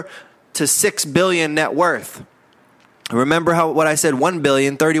 4 to 6 billion net worth. Remember what I said, 1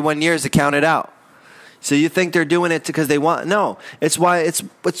 billion, 31 years to count it out. So you think they're doing it because they want? No, that's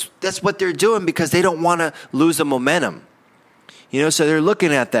what they're doing, because they don't want to lose the momentum. So they're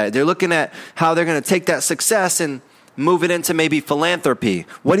looking at that. They're looking at how they're going to take that success and move it into maybe philanthropy.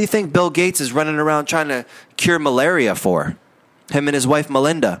 What do you think Bill Gates is running around trying to cure malaria for? Him and his wife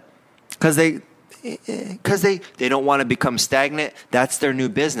Melinda. Because they don't want to become stagnant. That's their new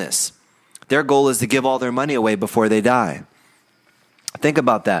business. Their goal is to give all their money away before they die. Think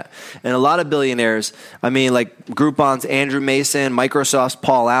about that. And a lot of billionaires, like Groupon's Andrew Mason, Microsoft's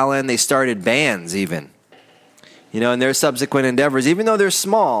Paul Allen, they started bands even. In their subsequent endeavors, even though they're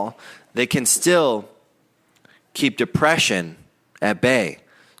small, they can still keep depression at bay.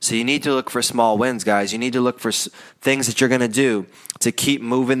 So you need to look for small wins, guys. You need to look for things that you're going to do to keep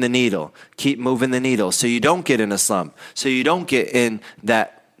moving the needle. Keep moving the needle so you don't get in a slump. So you don't get in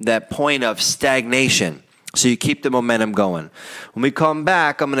that point of stagnation. So you keep the momentum going. When we come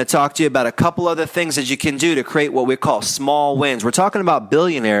back, I'm going to talk to you about a couple other things that you can do to create what we call small wins. We're talking about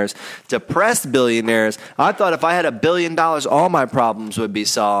billionaires, depressed billionaires. I thought if I had $1 billion, all my problems would be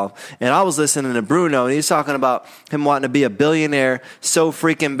solved. And I was listening to Bruno, and he's talking about him wanting to be a billionaire so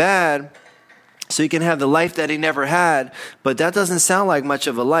freaking bad so he can have the life that he never had. But that doesn't sound like much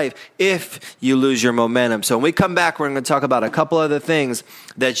of a life if you lose your momentum. So when we come back, we're going to talk about a couple other things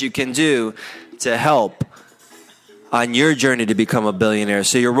that you can do to help on your journey to become a billionaire.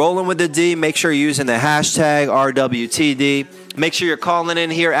 So you're rolling with the D. Make sure you're using the hashtag RWTD. Make sure you're calling in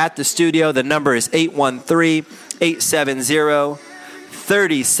here at the studio. The number is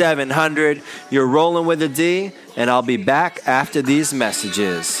 813-870-3700. You're rolling with the D, and I'll be back after these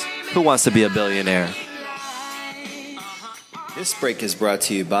messages. Who wants to be a billionaire? This break is brought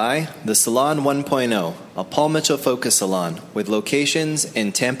to you by The Salon 1.0, a Paul Mitchell Focus Salon with locations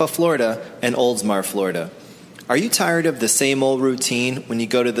in Tampa, Florida and Oldsmar, Florida. Are you tired of the same old routine when you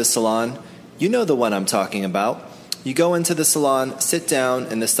go to the salon? You know the one I'm talking about. You go into the salon, sit down,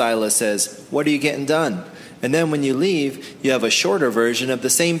 and the stylist says, "What are you getting done?" And then when you leave, you have a shorter version of the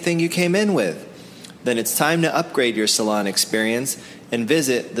same thing you came in with. Then it's time to upgrade your salon experience and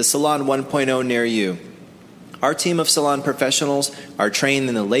visit the Salon 1.0 near you. Our team of salon professionals are trained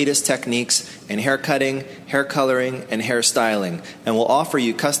in the latest techniques in hair cutting, hair coloring, and hair styling, and will offer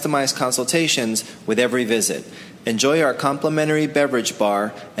you customized consultations with every visit. Enjoy our complimentary beverage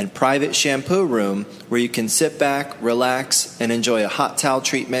bar and private shampoo room where you can sit back, relax, and enjoy a hot towel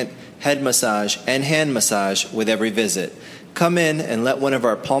treatment, head massage, and hand massage with every visit. Come in and let one of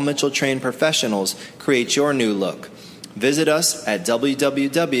our Paul Mitchell trained professionals create your new look. Visit us at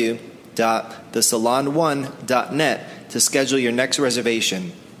www.thesalon1.net to schedule your next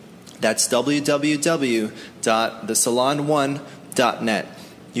reservation. That's www.thesalon1.net.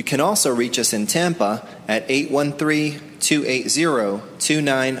 You can also reach us in Tampa at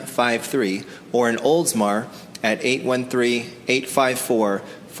 813-280-2953 or in Oldsmar at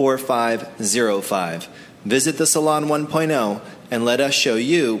 813-854-4505. Visit the Salon 1.0 and let us show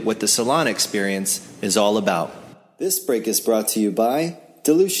you what the salon experience is all about. This break is brought to you by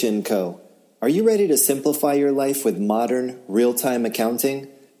Delusion Co. Are you ready to simplify your life with modern, real-time accounting?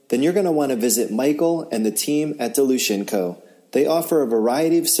 Then you're going to want to visit Michael and the team at Delusion Co. They offer a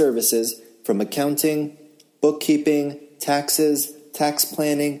variety of services from accounting, bookkeeping, taxes, tax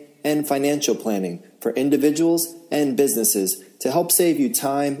planning, and financial planning for individuals and businesses to help save you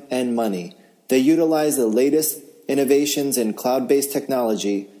time and money. They utilize the latest innovations in cloud-based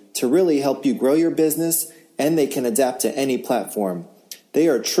technology to really help you grow your business, and they can adapt to any platform. They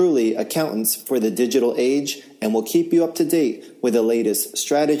are truly accountants for the digital age and will keep you up to date with the latest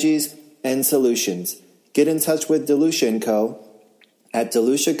strategies and solutions. Get in touch with Delusion Co. at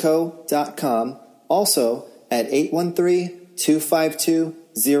deluciaco.com, also at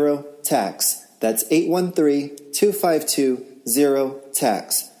 813-252-0-TAX. That's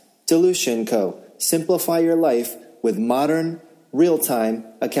 813-252-0-TAX. Delusion Co. Simplify your life with modern, real-time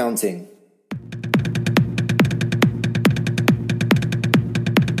accounting.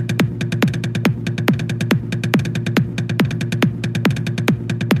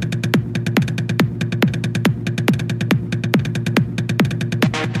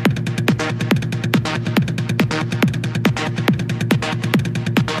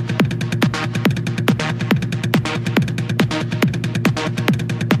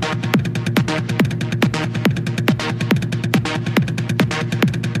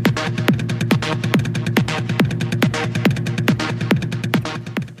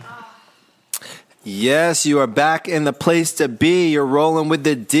 Yes, you are back in the place to be. You're rolling with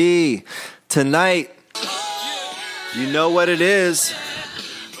the D. Tonight, you know what it is.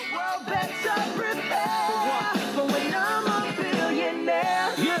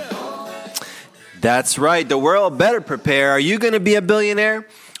 That's right. The world better prepare. Are you going to be a billionaire?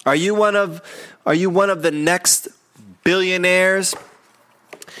 Are you one of the next Billionaires.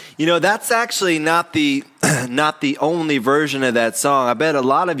 You know, that's actually not the only version of that song. I bet a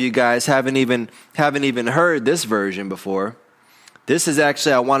lot of you guys haven't even heard this version before. This is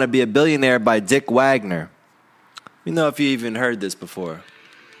actually I Want to Be a Billionaire by Dick Wagner. Let me know if you even heard this before.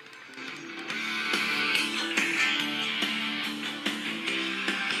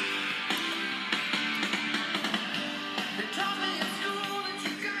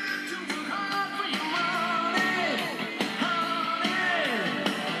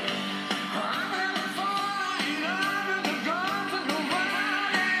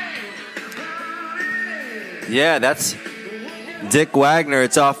 Yeah, that's Dick Wagner.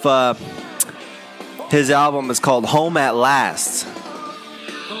 It's off his album is called Home at Last.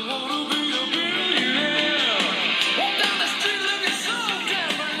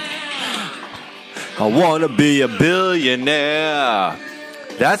 I want to be a billionaire.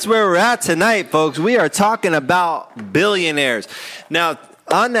 That's where we're at tonight, folks. We are talking about billionaires. Now,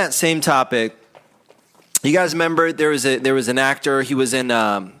 on that same topic, you guys remember there was an actor. He was in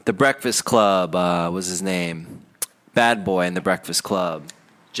The Breakfast Club. Was his name? Bad boy in The Breakfast Club.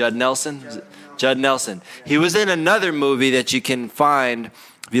 Judd Nelson? Judd Nelson. He was in another movie that you can find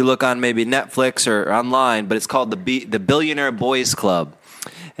if you look on maybe Netflix or online, but it's called The Billionaire Boys Club.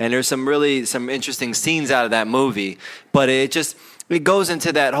 And there's some interesting scenes out of that movie. But it goes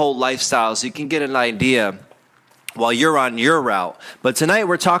into that whole lifestyle so you can get an idea while you're on your route. But tonight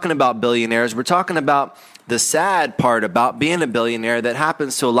we're talking about billionaires. We're talking about the sad part about being a billionaire that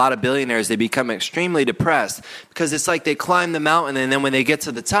happens to a lot of billionaires. They become extremely depressed because it's like they climb the mountain and then when they get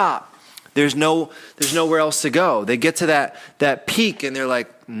to the top, there's nowhere else to go. They get to that peak and they're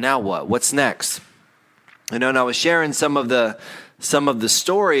like, now what? What's next? And I was sharing some of the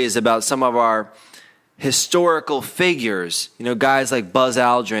stories about some of our historical figures, guys like Buzz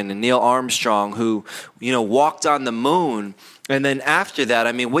Aldrin and Neil Armstrong who, walked on the moon. And then after that,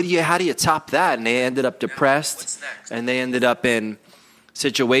 how do you top that? And they ended up depressed and they ended up in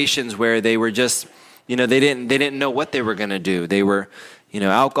situations where they were just, they didn't know what they were going to do. They were,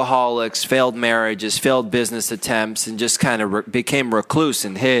 alcoholics, failed marriages, failed business attempts, and just kind of became recluse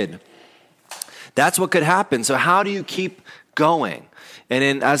and hid. That's what could happen. So how do you keep going? And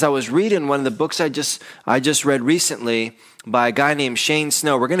then as I was reading one of the books I just read recently by a guy named Shane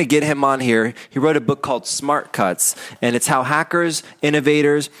Snow, we're going to get him on here. He wrote a book called Smart Cuts, and it's how hackers,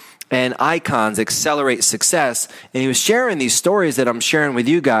 innovators, and icons accelerate success. And he was sharing these stories that I'm sharing with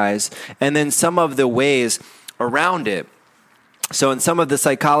you guys, and then some of the ways around it. So in some of the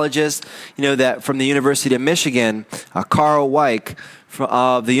psychologists, that from the University of Michigan, Carl Weick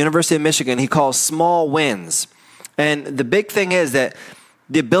of the University of Michigan, he calls small wins. And the big thing is that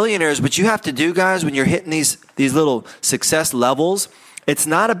the billionaires, what you have to do, guys, when you're hitting these little success levels, it's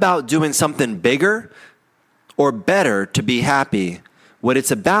not about doing something bigger or better to be happy. What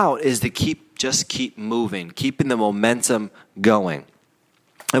it's about is to keep moving, keeping the momentum going.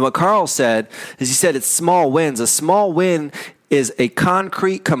 And what Carl said is he said it's small wins. A small win is a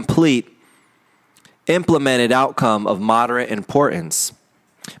concrete, complete, implemented outcome of moderate importance.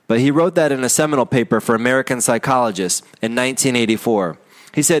 But he wrote that in a seminal paper for American Psychologists in 1984.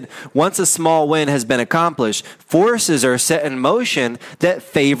 He said, once a small win has been accomplished, forces are set in motion that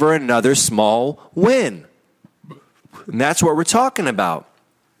favor another small win. And that's what we're talking about.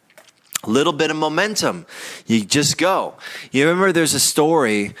 A little bit of momentum. You just go. You remember there's a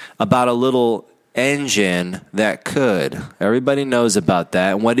story about a little engine that could. Everybody knows about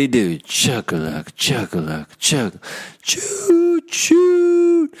that. And what did he do? Chug-a-luck, chug-a-luck, chug. Choo,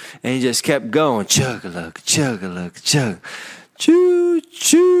 choo. And he just kept going. Chug-a-luck, chug-a-luck, chug. Choo,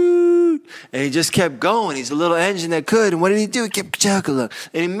 choo. And he just kept going. He's a little engine that could. And what did he do? He kept chug-a-luck.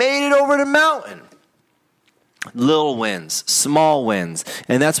 And he made it over the mountain. Little wins, small wins.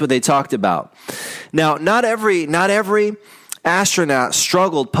 And that's what they talked about. Now, not every astronaut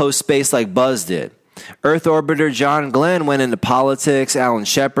struggled post-space like Buzz did. Earth orbiter John Glenn went into politics. Alan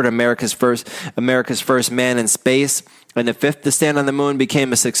Shepard, America's first man in space, and the fifth to stand on the moon,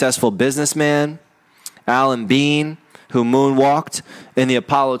 became a successful businessman. Alan Bean, who moonwalked in the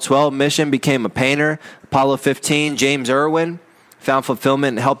Apollo 12 mission, became a painter. Apollo 15, James Irwin, found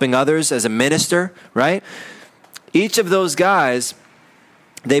fulfillment in helping others as a minister, right? Each of those guys,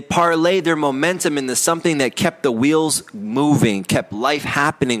 they parlayed their momentum into something that kept the wheels moving, kept life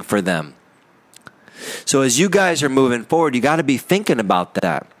happening for them. So as you guys are moving forward, you got to be thinking about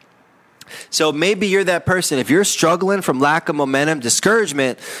that. So maybe you're that person. If you're struggling from lack of momentum,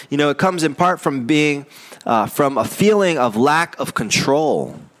 discouragement, it comes in part from being, from a feeling of lack of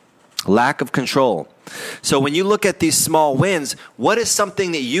control. Lack of control. So when you look at these small wins, what is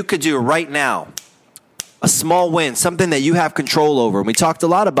something that you could do right now? A small win, something that you have control over. And we talked a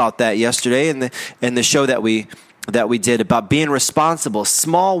lot about that yesterday in the show that we did about being responsible.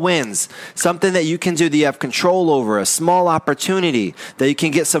 Small wins, something that you can do that you have control over, a small opportunity that you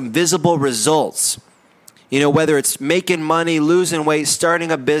can get some visible results. You know, whether it's making money, losing weight, starting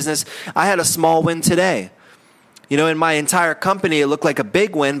a business. I had a small win today. You know, in my entire company, it looked like a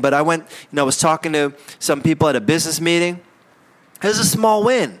big win, but I was talking to some people at a business meeting. It was a small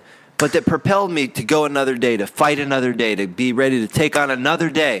win, but that propelled me to go another day, to fight another day, to be ready to take on another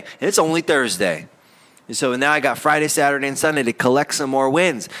day. And it's only Thursday. And so now I got Friday, Saturday, and Sunday to collect some more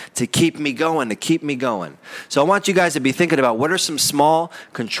wins, to keep me going. So I want you guys to be thinking about what are some small,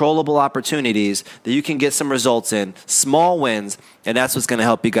 controllable opportunities that you can get some results in, small wins, and that's what's going to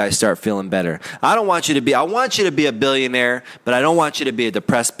help you guys start feeling better. I want you to be a billionaire, but I don't want you to be a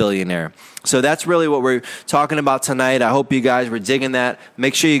depressed billionaire. So that's really what we're talking about tonight. I hope you guys were digging that.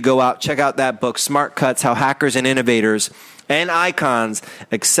 Make sure you go out, check out that book, Smart Cuts, How Hackers and Innovators and Icons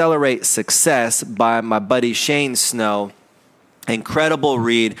Accelerate Success by my buddy Shane Snow. Incredible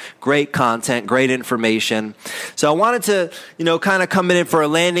read, great content, great information. So I wanted to, kind of come in for a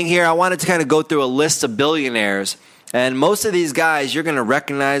landing here. I wanted to kind of go through a list of billionaires. And most of these guys, you're going to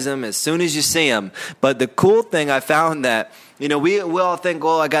recognize them as soon as you see them. But the cool thing I found that, we all think,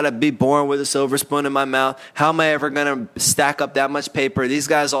 I got to be born with a silver spoon in my mouth. How am I ever going to stack up that much paper? These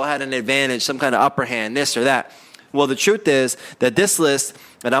guys all had an advantage, some kind of upper hand, this or that. Well, the truth is that this list,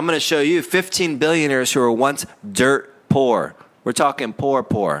 and I'm going to show you 15 billionaires who were once dirt poor. We're talking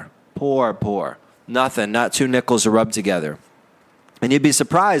poor. Nothing, not 2 nickels to rub together. And you'd be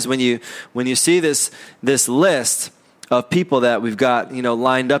surprised when you see this list of people that we've got,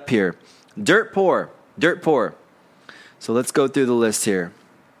 lined up here. Dirt poor. So let's go through the list here.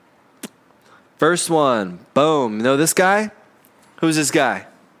 First one, boom. You know this guy? Who's this guy?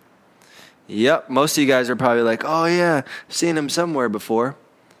 Yep, most of you guys are probably like, oh yeah, I've seen him somewhere before.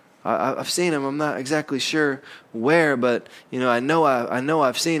 I've seen him. I'm not exactly sure where, but I know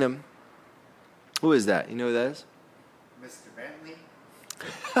I've seen him. Who is that? You know who that is? Mr. Bentley.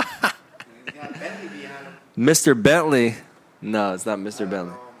 He's got Bentley behind him. Mr. Bentley. No, it's not Mr.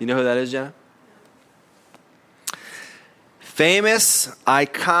 Bentley. You know who that is, Jenna? Famous,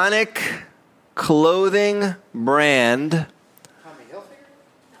 iconic clothing brand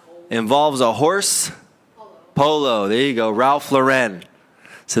involves a horse. Polo. There you go. Ralph Lauren.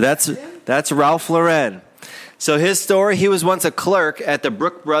 So that's Ralph Lauren. So his story, he was once a clerk at the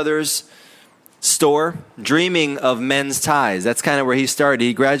Brooks Brothers store, dreaming of men's ties. That's kind of where he started.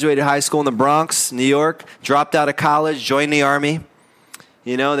 He graduated high school in the Bronx, New York, dropped out of college, joined the Army.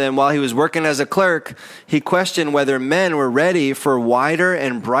 Then while he was working as a clerk, he questioned whether men were ready for wider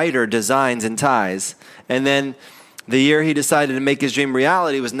and brighter designs and ties. And then the year he decided to make his dream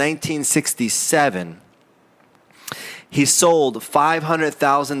reality was 1967. He sold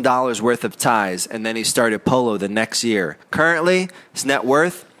 $500,000 worth of ties, and then he started Polo the next year. Currently, his net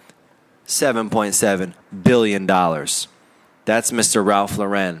worth, $7.7 billion. That's Mr. Ralph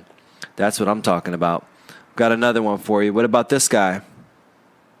Lauren. That's what I'm talking about. Got another one for you. What about this guy?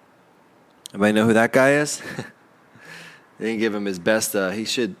 Anybody know who that guy is? They didn't give him his best. He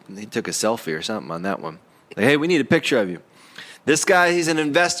took a selfie or something on that one. Like, hey, we need a picture of you. This guy, he's an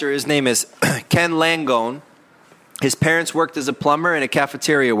investor. His name is Ken Langone. His parents worked as a plumber and a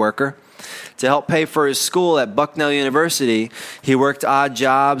cafeteria worker. To help pay for his school at Bucknell University, he worked odd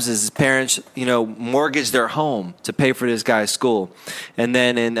jobs as his parents, mortgaged their home to pay for this guy's school. And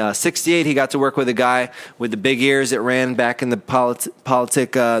then in 1968, he got to work with a guy with the big ears that ran back in the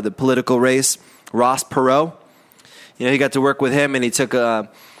political race, Ross Perot. He got to work with him, and he took to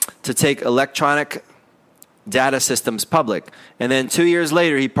take electronic data systems public. And then 2 years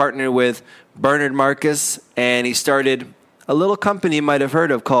later, he partnered with Bernard Marcus, and he started a little company you might have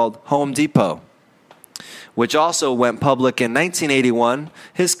heard of called Home Depot, which also went public in 1981.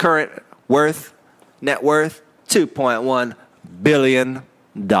 His current net worth, $2.1 billion.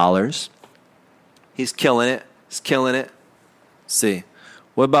 He's killing it. Let's see.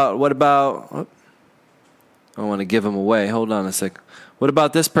 What about, I don't want to give him away. Hold on a sec. What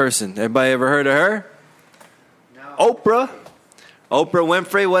about this person? Everybody ever heard of her? No. Oprah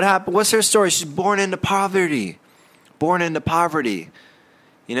Winfrey. What happened? What's her story? She's born into poverty.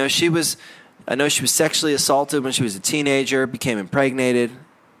 She was sexually assaulted when she was a teenager, became impregnated.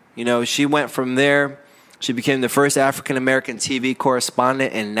 She went from there. She became the first African-American TV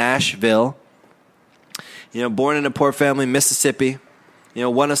correspondent in Nashville. Born in a poor family, Mississippi.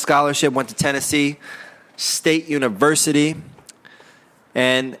 Won a scholarship, went to Tennessee State University.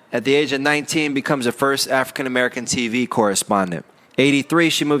 And at the age of 19, becomes the first African-American TV correspondent. 1983,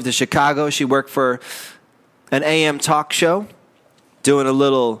 she moved to Chicago. She worked for an AM talk show, doing a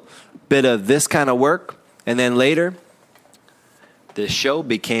little bit of this kind of work. And then later, the show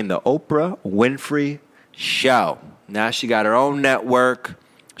became the Oprah Winfrey Show. Now she got her own network.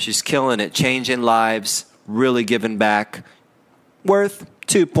 She's killing it, changing lives, really giving back. Worth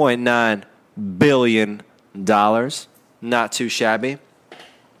 $2.9 billion. Not too shabby.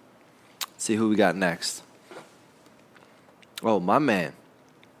 Let's see who we got next. Oh, my man.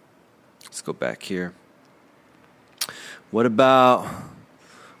 Let's go back here. What about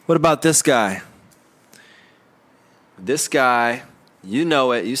this guy? This guy, you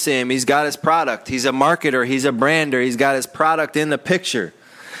know it. You see him. He's got his product. He's a marketer. He's a brander. He's got his product in the picture.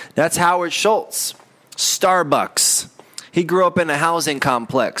 That's Howard Schultz. Starbucks. He grew up in a housing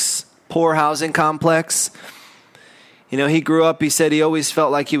complex. Poor housing complex. You know, he grew up, he said he always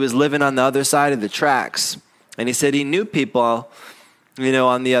felt like he was living on the other side of the tracks. And he said he knew people, you know,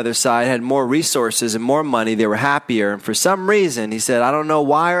 on the other side had more resources and more money. They were happier. And for some reason, he said, I don't know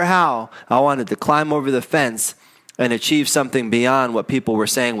why or how, I wanted to climb over the fence and achieve something beyond what people were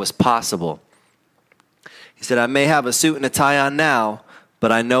saying was possible. He said, I may have a suit and a tie on now,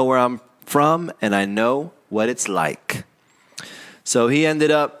 but I know where I'm from and I know what it's like. So he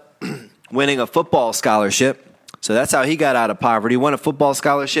ended up winning a football scholarship. So that's how he got out of poverty. He won a football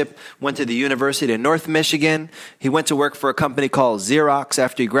scholarship, went to the University of North Michigan. He went to work for a company called Xerox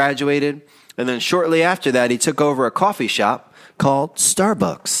after he graduated. And then shortly after that, he took over a coffee shop called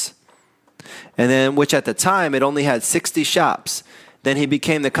Starbucks. And then, which at the time, it only had 60 shops. Then he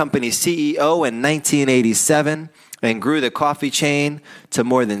became the company's CEO in 1987 and grew the coffee chain to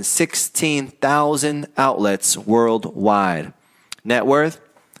more than 16,000 outlets worldwide. Net worth,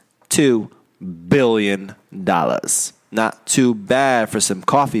 $2 billion. Not too bad for some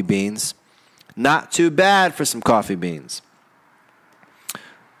coffee beans. Not too bad for some coffee beans.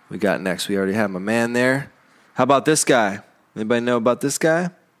 We got next. We already have my man there. How about this guy? Anybody know about this guy?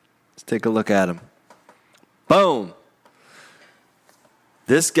 Let's take a look at him. Boom.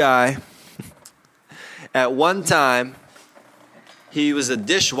 This guy, at one time, he was a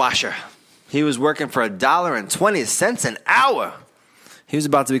dishwasher. He was working for $1.20 an hour. He was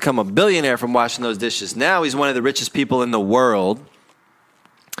about to become a billionaire from washing those dishes. Now he's one of the richest people in the world.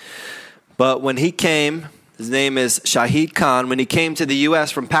 But when he came, his name is Shahid Khan. When he came to the U.S.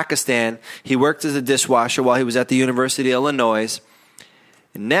 from Pakistan, he worked as a dishwasher while he was at the University of Illinois.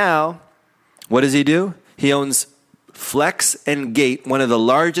 And now, what does he do? He owns Flex and Gate, one of the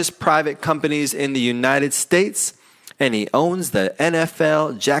largest private companies in the United States. And he owns the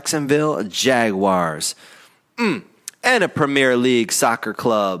NFL Jacksonville Jaguars. And a Premier League soccer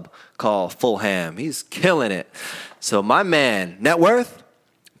club called Fulham. He's killing it. So my man, net worth,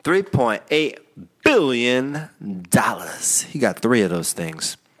 $3.8 billion. He got 3 of those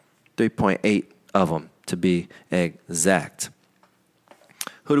things. 3.8 of them, to be exact.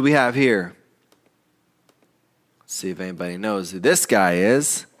 Who do we have here? Let's see if anybody knows who this guy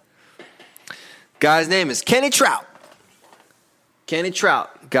is. Guy's name is Kenny Trout. Kenny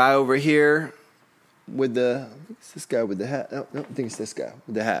Trout. Guy over here with the... It's this guy with the hat. No, I think it's this guy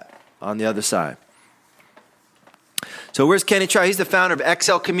with the hat on the other side. So where's Kenny Trout? He's the founder of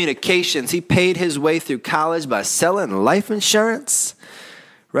XL Communications. He paid his way through college by selling life insurance.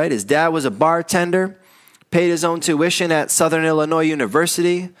 Right? His dad was a bartender. Paid his own tuition at Southern Illinois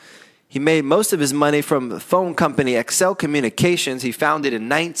University. He made most of his money from the phone company XL Communications. He founded in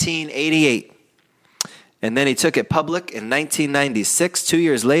 1988. And then he took it public in 1996. 2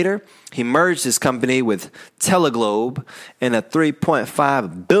 years later, he merged his company with Teleglobe in a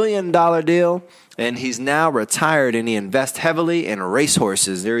 $3.5 billion deal. And he's now retired, and he invests heavily in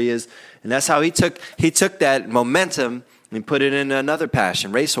racehorses. There he is. And that's how he took that momentum and put it in another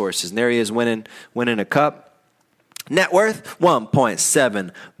passion, racehorses. And there he is winning a cup. Net worth,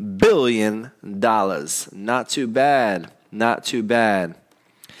 $1.7 billion. Not too bad. Not too bad.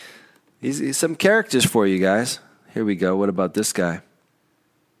 He's some characters for you guys. Here we go. What about this guy?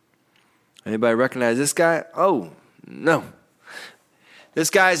 Anybody recognize this guy? Oh, no.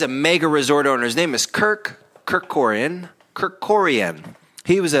 This guy is a mega resort owner. His name is Kirk Kerkorian.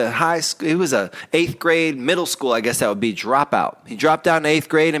 He was a 8th grade, middle school, I guess that would be, dropout. He dropped out in 8th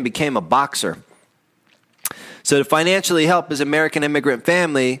grade and became a boxer. So to financially help his American immigrant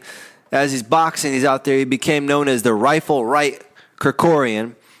family, as he's boxing, he's out there, he became known as the Rifle Right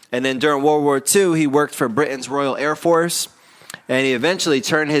Kerkorian. And then during World War II, he worked for Britain's Royal Air Force. And he eventually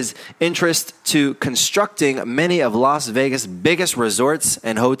turned his interest to constructing many of Las Vegas' biggest resorts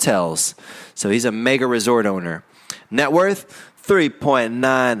and hotels. So he's a mega resort owner. Net worth,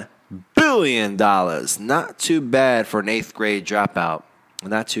 $3.9 billion. Not too bad for an 8th grade dropout.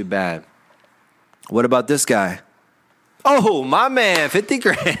 Not too bad. What about this guy? Oh, my man, 50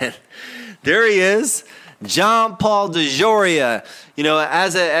 grand. There he is. John Paul DeJoria. You know,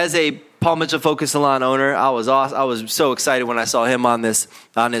 as a Paul Mitchell Focus Salon owner, I was so excited when I saw him on this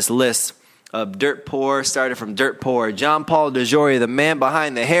list of dirt poor, started from dirt poor. John Paul DeJoria, the man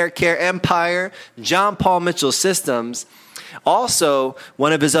behind the hair care empire, John Paul Mitchell Systems. Also,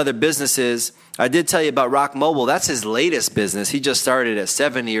 one of his other businesses, I did tell you about Rock Mobile. That's his latest business. He just started at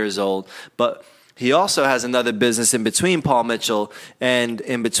 7 years old, but he also has another business in between Paul Mitchell and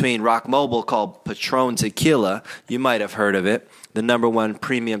in between Rock Mobile called Patron Tequila. You might have heard of it, the #1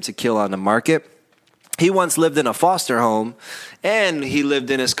 premium tequila on the market. He once lived in a foster home, and he lived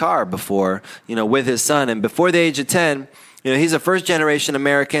in his car before, with his son. And before the age of 10, he's a first-generation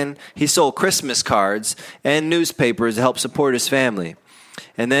American. He sold Christmas cards and newspapers to help support his family.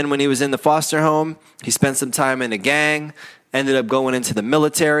 And then when he was in the foster home, he spent some time in a gang, ended up going into the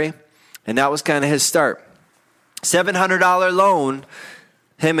military, and that was kind of his start. $700 loan.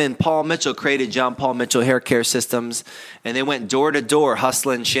 Him and Paul Mitchell created John Paul Mitchell Hair Care Systems, and they went door-to-door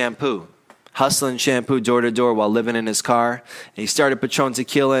hustling shampoo door to door while living in his car. And he started Patron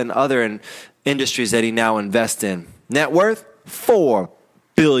Tequila and other industries that he now invests in. Net worth, $4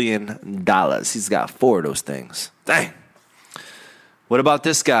 billion. He's got 4 of those things. Dang. What about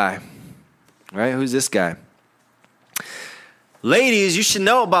this guy? Right? Who's this guy? Ladies, you should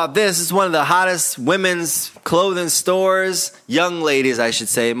know about this. It's one of the hottest women's clothing stores. Young ladies, I should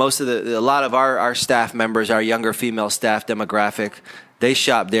say. A lot of our staff members, our younger female staff demographic, they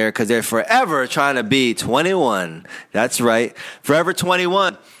shop there because they're forever trying to be 21. That's right. Forever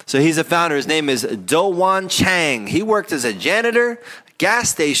 21. So he's a founder. His name is Do-Wan Chang. He worked as a janitor, gas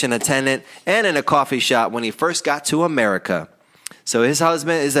station attendant, and in a coffee shop when he first got to America. So his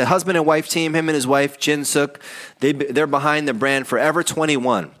husband is a husband and wife team. Him and his wife, Jin Suk, they're behind the brand Forever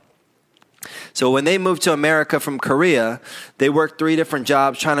 21. So when they moved to America from Korea, they worked 3 different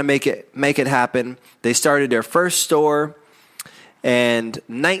jobs trying to make it happen. They started their first store in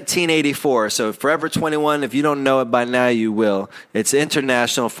 1984. So Forever 21, if you don't know it by now, you will. It's an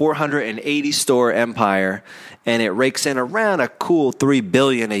international 480 store empire, and it rakes in around a cool $3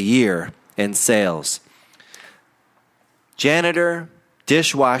 billion a year in sales. Janitor,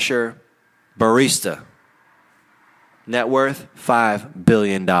 dishwasher, barista. Net worth, $5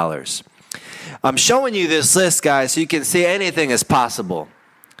 billion. I'm showing you this list, guys, so you can see anything is possible.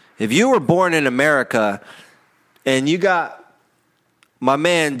 If you were born in America and you got my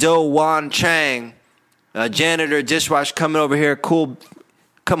man Do-Wan Chang, a janitor, dishwasher, coming over here, cool.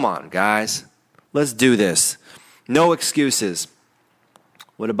 Come on, guys. Let's do this. No excuses.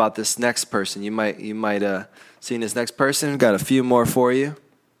 What about this next person? You might seen this next person. Got a few more for you.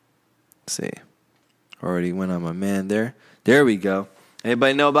 Let's see. Already went on my man there. There we go.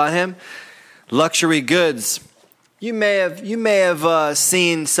 Anybody know about him? Luxury goods. You may have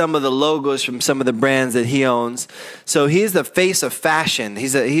seen some of the logos from some of the brands that he owns. So he's the face of fashion.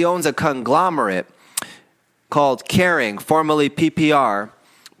 He owns a conglomerate called Kering, formerly PPR.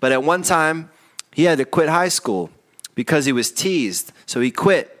 But at one time, he had to quit high school because he was teased. So he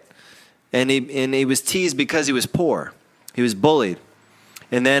quit. And he was teased because he was poor. He was bullied.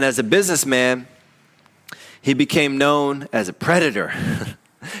 And then as a businessman, he became known as a predator.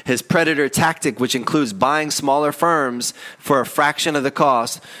 His predator tactic, which includes buying smaller firms for a fraction of the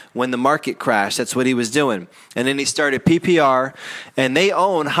cost when the market crashed. That's what he was doing. And then he started PPR, and they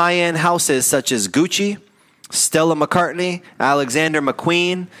own high-end houses such as Gucci, Stella McCartney, Alexander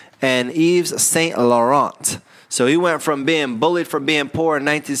McQueen, and Yves Saint Laurent. So he went from being bullied for being poor in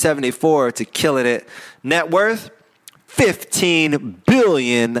 1974 to killing it. Net worth, $15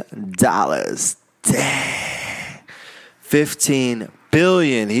 billion. Dang. $15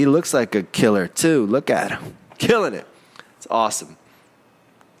 billion. He looks like a killer too. Look at him. Killing it. It's awesome.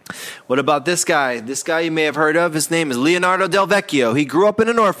 What about this guy? This guy you may have heard of. His name is Leonardo Del Vecchio. He grew up in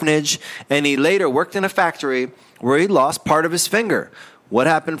an orphanage, and he later worked in a factory where he lost part of his finger. What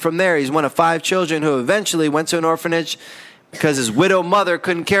happened from there? He's one of 5 children who eventually went to an orphanage because his widowed mother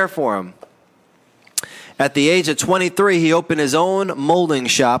couldn't care for him. At the age of 23, he opened his own molding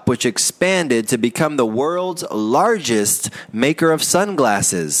shop, which expanded to become the world's largest maker of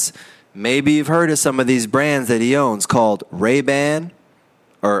sunglasses. Maybe you've heard of some of these brands that he owns called Ray-Ban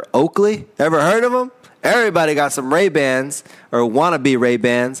or Oakley. Ever heard of them? Everybody got some Ray-Bans or wannabe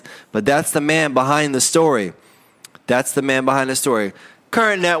Ray-Bans, but that's the man behind the story. That's the man behind the story.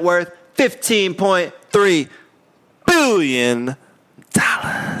 Current net worth, $15.3 billion.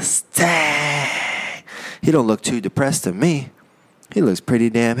 Dang. He don't look too depressed to me. He looks pretty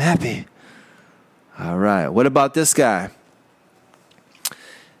damn happy. All right. What about this guy?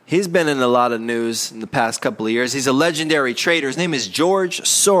 He's been in a lot of news in the past couple of years. He's a legendary trader. His name is George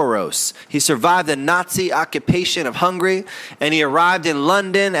Soros. He survived the Nazi occupation of Hungary, and he arrived in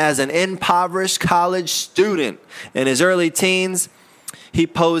London as an impoverished college student. In his early teens, he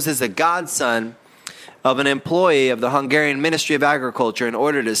posed as a godson of an employee of the Hungarian Ministry of Agriculture in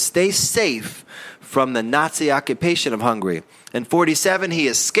order to stay safe from the Nazi occupation of Hungary. In 1947, he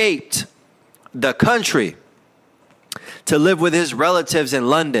escaped the country to live with his relatives in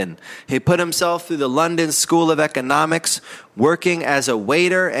London. He put himself through the London School of Economics, working as a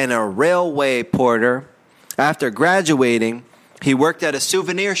waiter and a railway porter. After graduating, he worked at a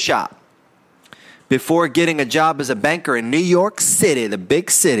souvenir shop before getting a job as a banker in New York City, the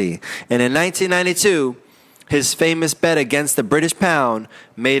big city. And in 1992, his famous bet against the British pound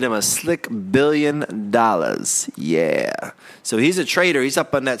made him a slick $1 billion. Yeah. So he's a trader. He's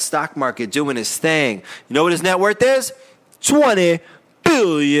up on that stock market doing his thing. You know what his net worth is? $20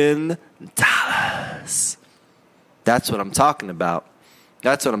 billion. That's what I'm talking about.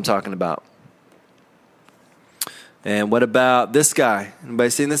 That's what I'm talking about. And what about this guy? Anybody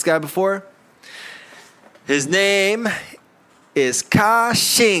seen this guy before? His name is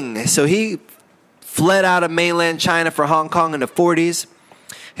Ka-shing. So he fled out of mainland China for Hong Kong in the 40s.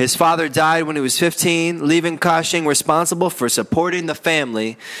 His father died when he was 15, leaving Ka-shing responsible for supporting the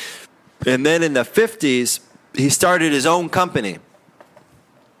family. And then in the 50s, he started his own company,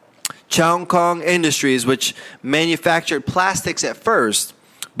 Cheung Kong Industries, which manufactured plastics at first,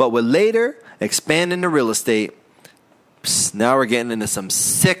 but would later expand into real estate. Now we're getting into some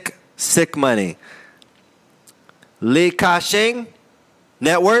sick money. Li Ka-shing,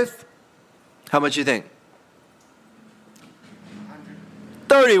 net worth, how much you think?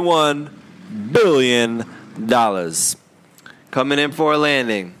 $31 billion. Coming in for a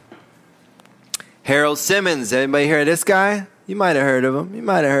landing. Harold Simmons, anybody hear of this guy? You might have heard of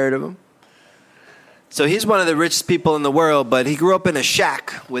him. So he's one of the richest people in the world, but he grew up in a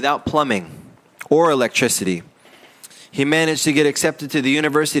shack without plumbing or electricity. He managed to get accepted to the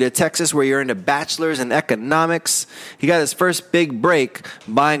University of Texas, where he earned a bachelor's in economics. He got his first big break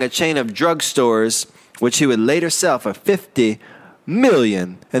buying a chain of drugstores, which he would later sell for $50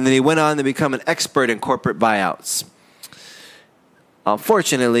 million. And then he went on to become an expert in corporate buyouts.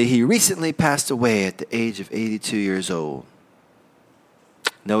 Unfortunately, he recently passed away at the age of 82 years old.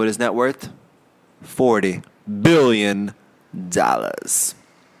 Know what his net worth? $40 billion.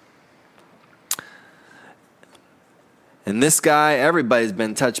 And this guy, everybody's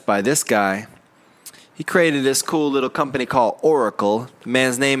been touched by this guy. He created this cool little company called Oracle. The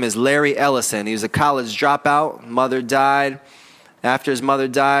man's name is Larry Ellison. He was a college dropout. Mother died. After his mother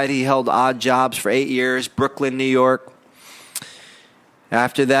died, he held odd jobs for 8 years, Brooklyn, New York.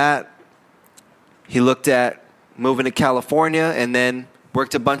 After that, he looked at moving to California and then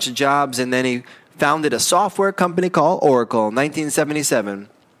worked a bunch of jobs, and then he founded a software company called Oracle in 1977,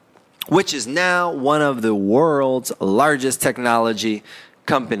 which is now one of the world's largest technology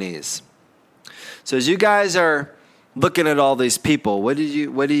companies. So as you guys are looking at all these people, what do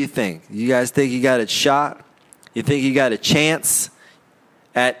you think? You guys think you got a shot? You think you got a chance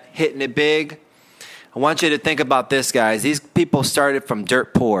at hitting it big? I want you to think about this, guys. These people started from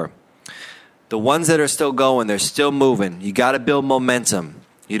dirt poor. The ones that are still going, they're still moving. You got to build momentum.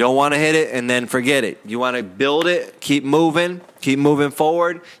 You don't want to hit it and then forget it. You want to build it, keep moving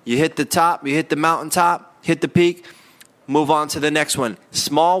forward. You hit the top, you hit the mountaintop, hit the peak, move on to the next one.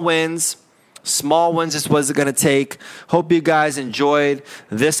 Small wins is what it's going to take. Hope you guys enjoyed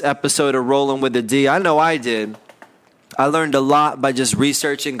this episode of Rolling with the D. I know I did. I learned a lot by just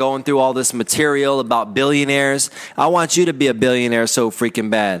researching, going through all this material about billionaires. I want you to be a billionaire so freaking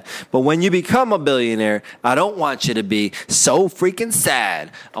bad. But when you become a billionaire, I don't want you to be so freaking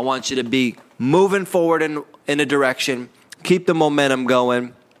sad. I want you to be moving forward in a direction. Keep the momentum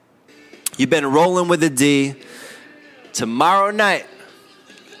going. You've been rolling with the D. Tomorrow night,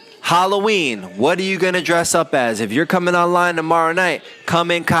 Halloween, what are you going to dress up as? If you're coming online tomorrow night, come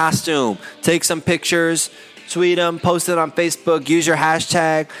in costume. Take some pictures. Tweet them, post it on Facebook, use your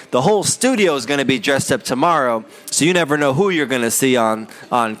hashtag. The whole studio is going to be dressed up tomorrow, so you never know who you're going to see on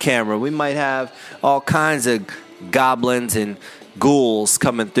camera. We might have all kinds of goblins and ghouls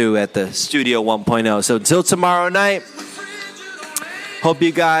coming through at the Studio 1.0. So until tomorrow night, hope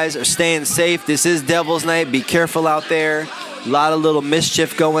you guys are staying safe. This is Devil's Night. Be careful out there. A lot of little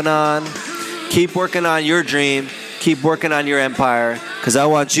mischief going on. Keep working on your dream. Keep working on your empire, because I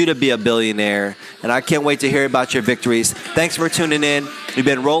want you to be a billionaire, and I can't wait to hear about your victories. Thanks for tuning in. We've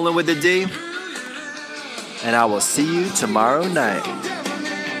been rolling with the D, and I will see you tomorrow night.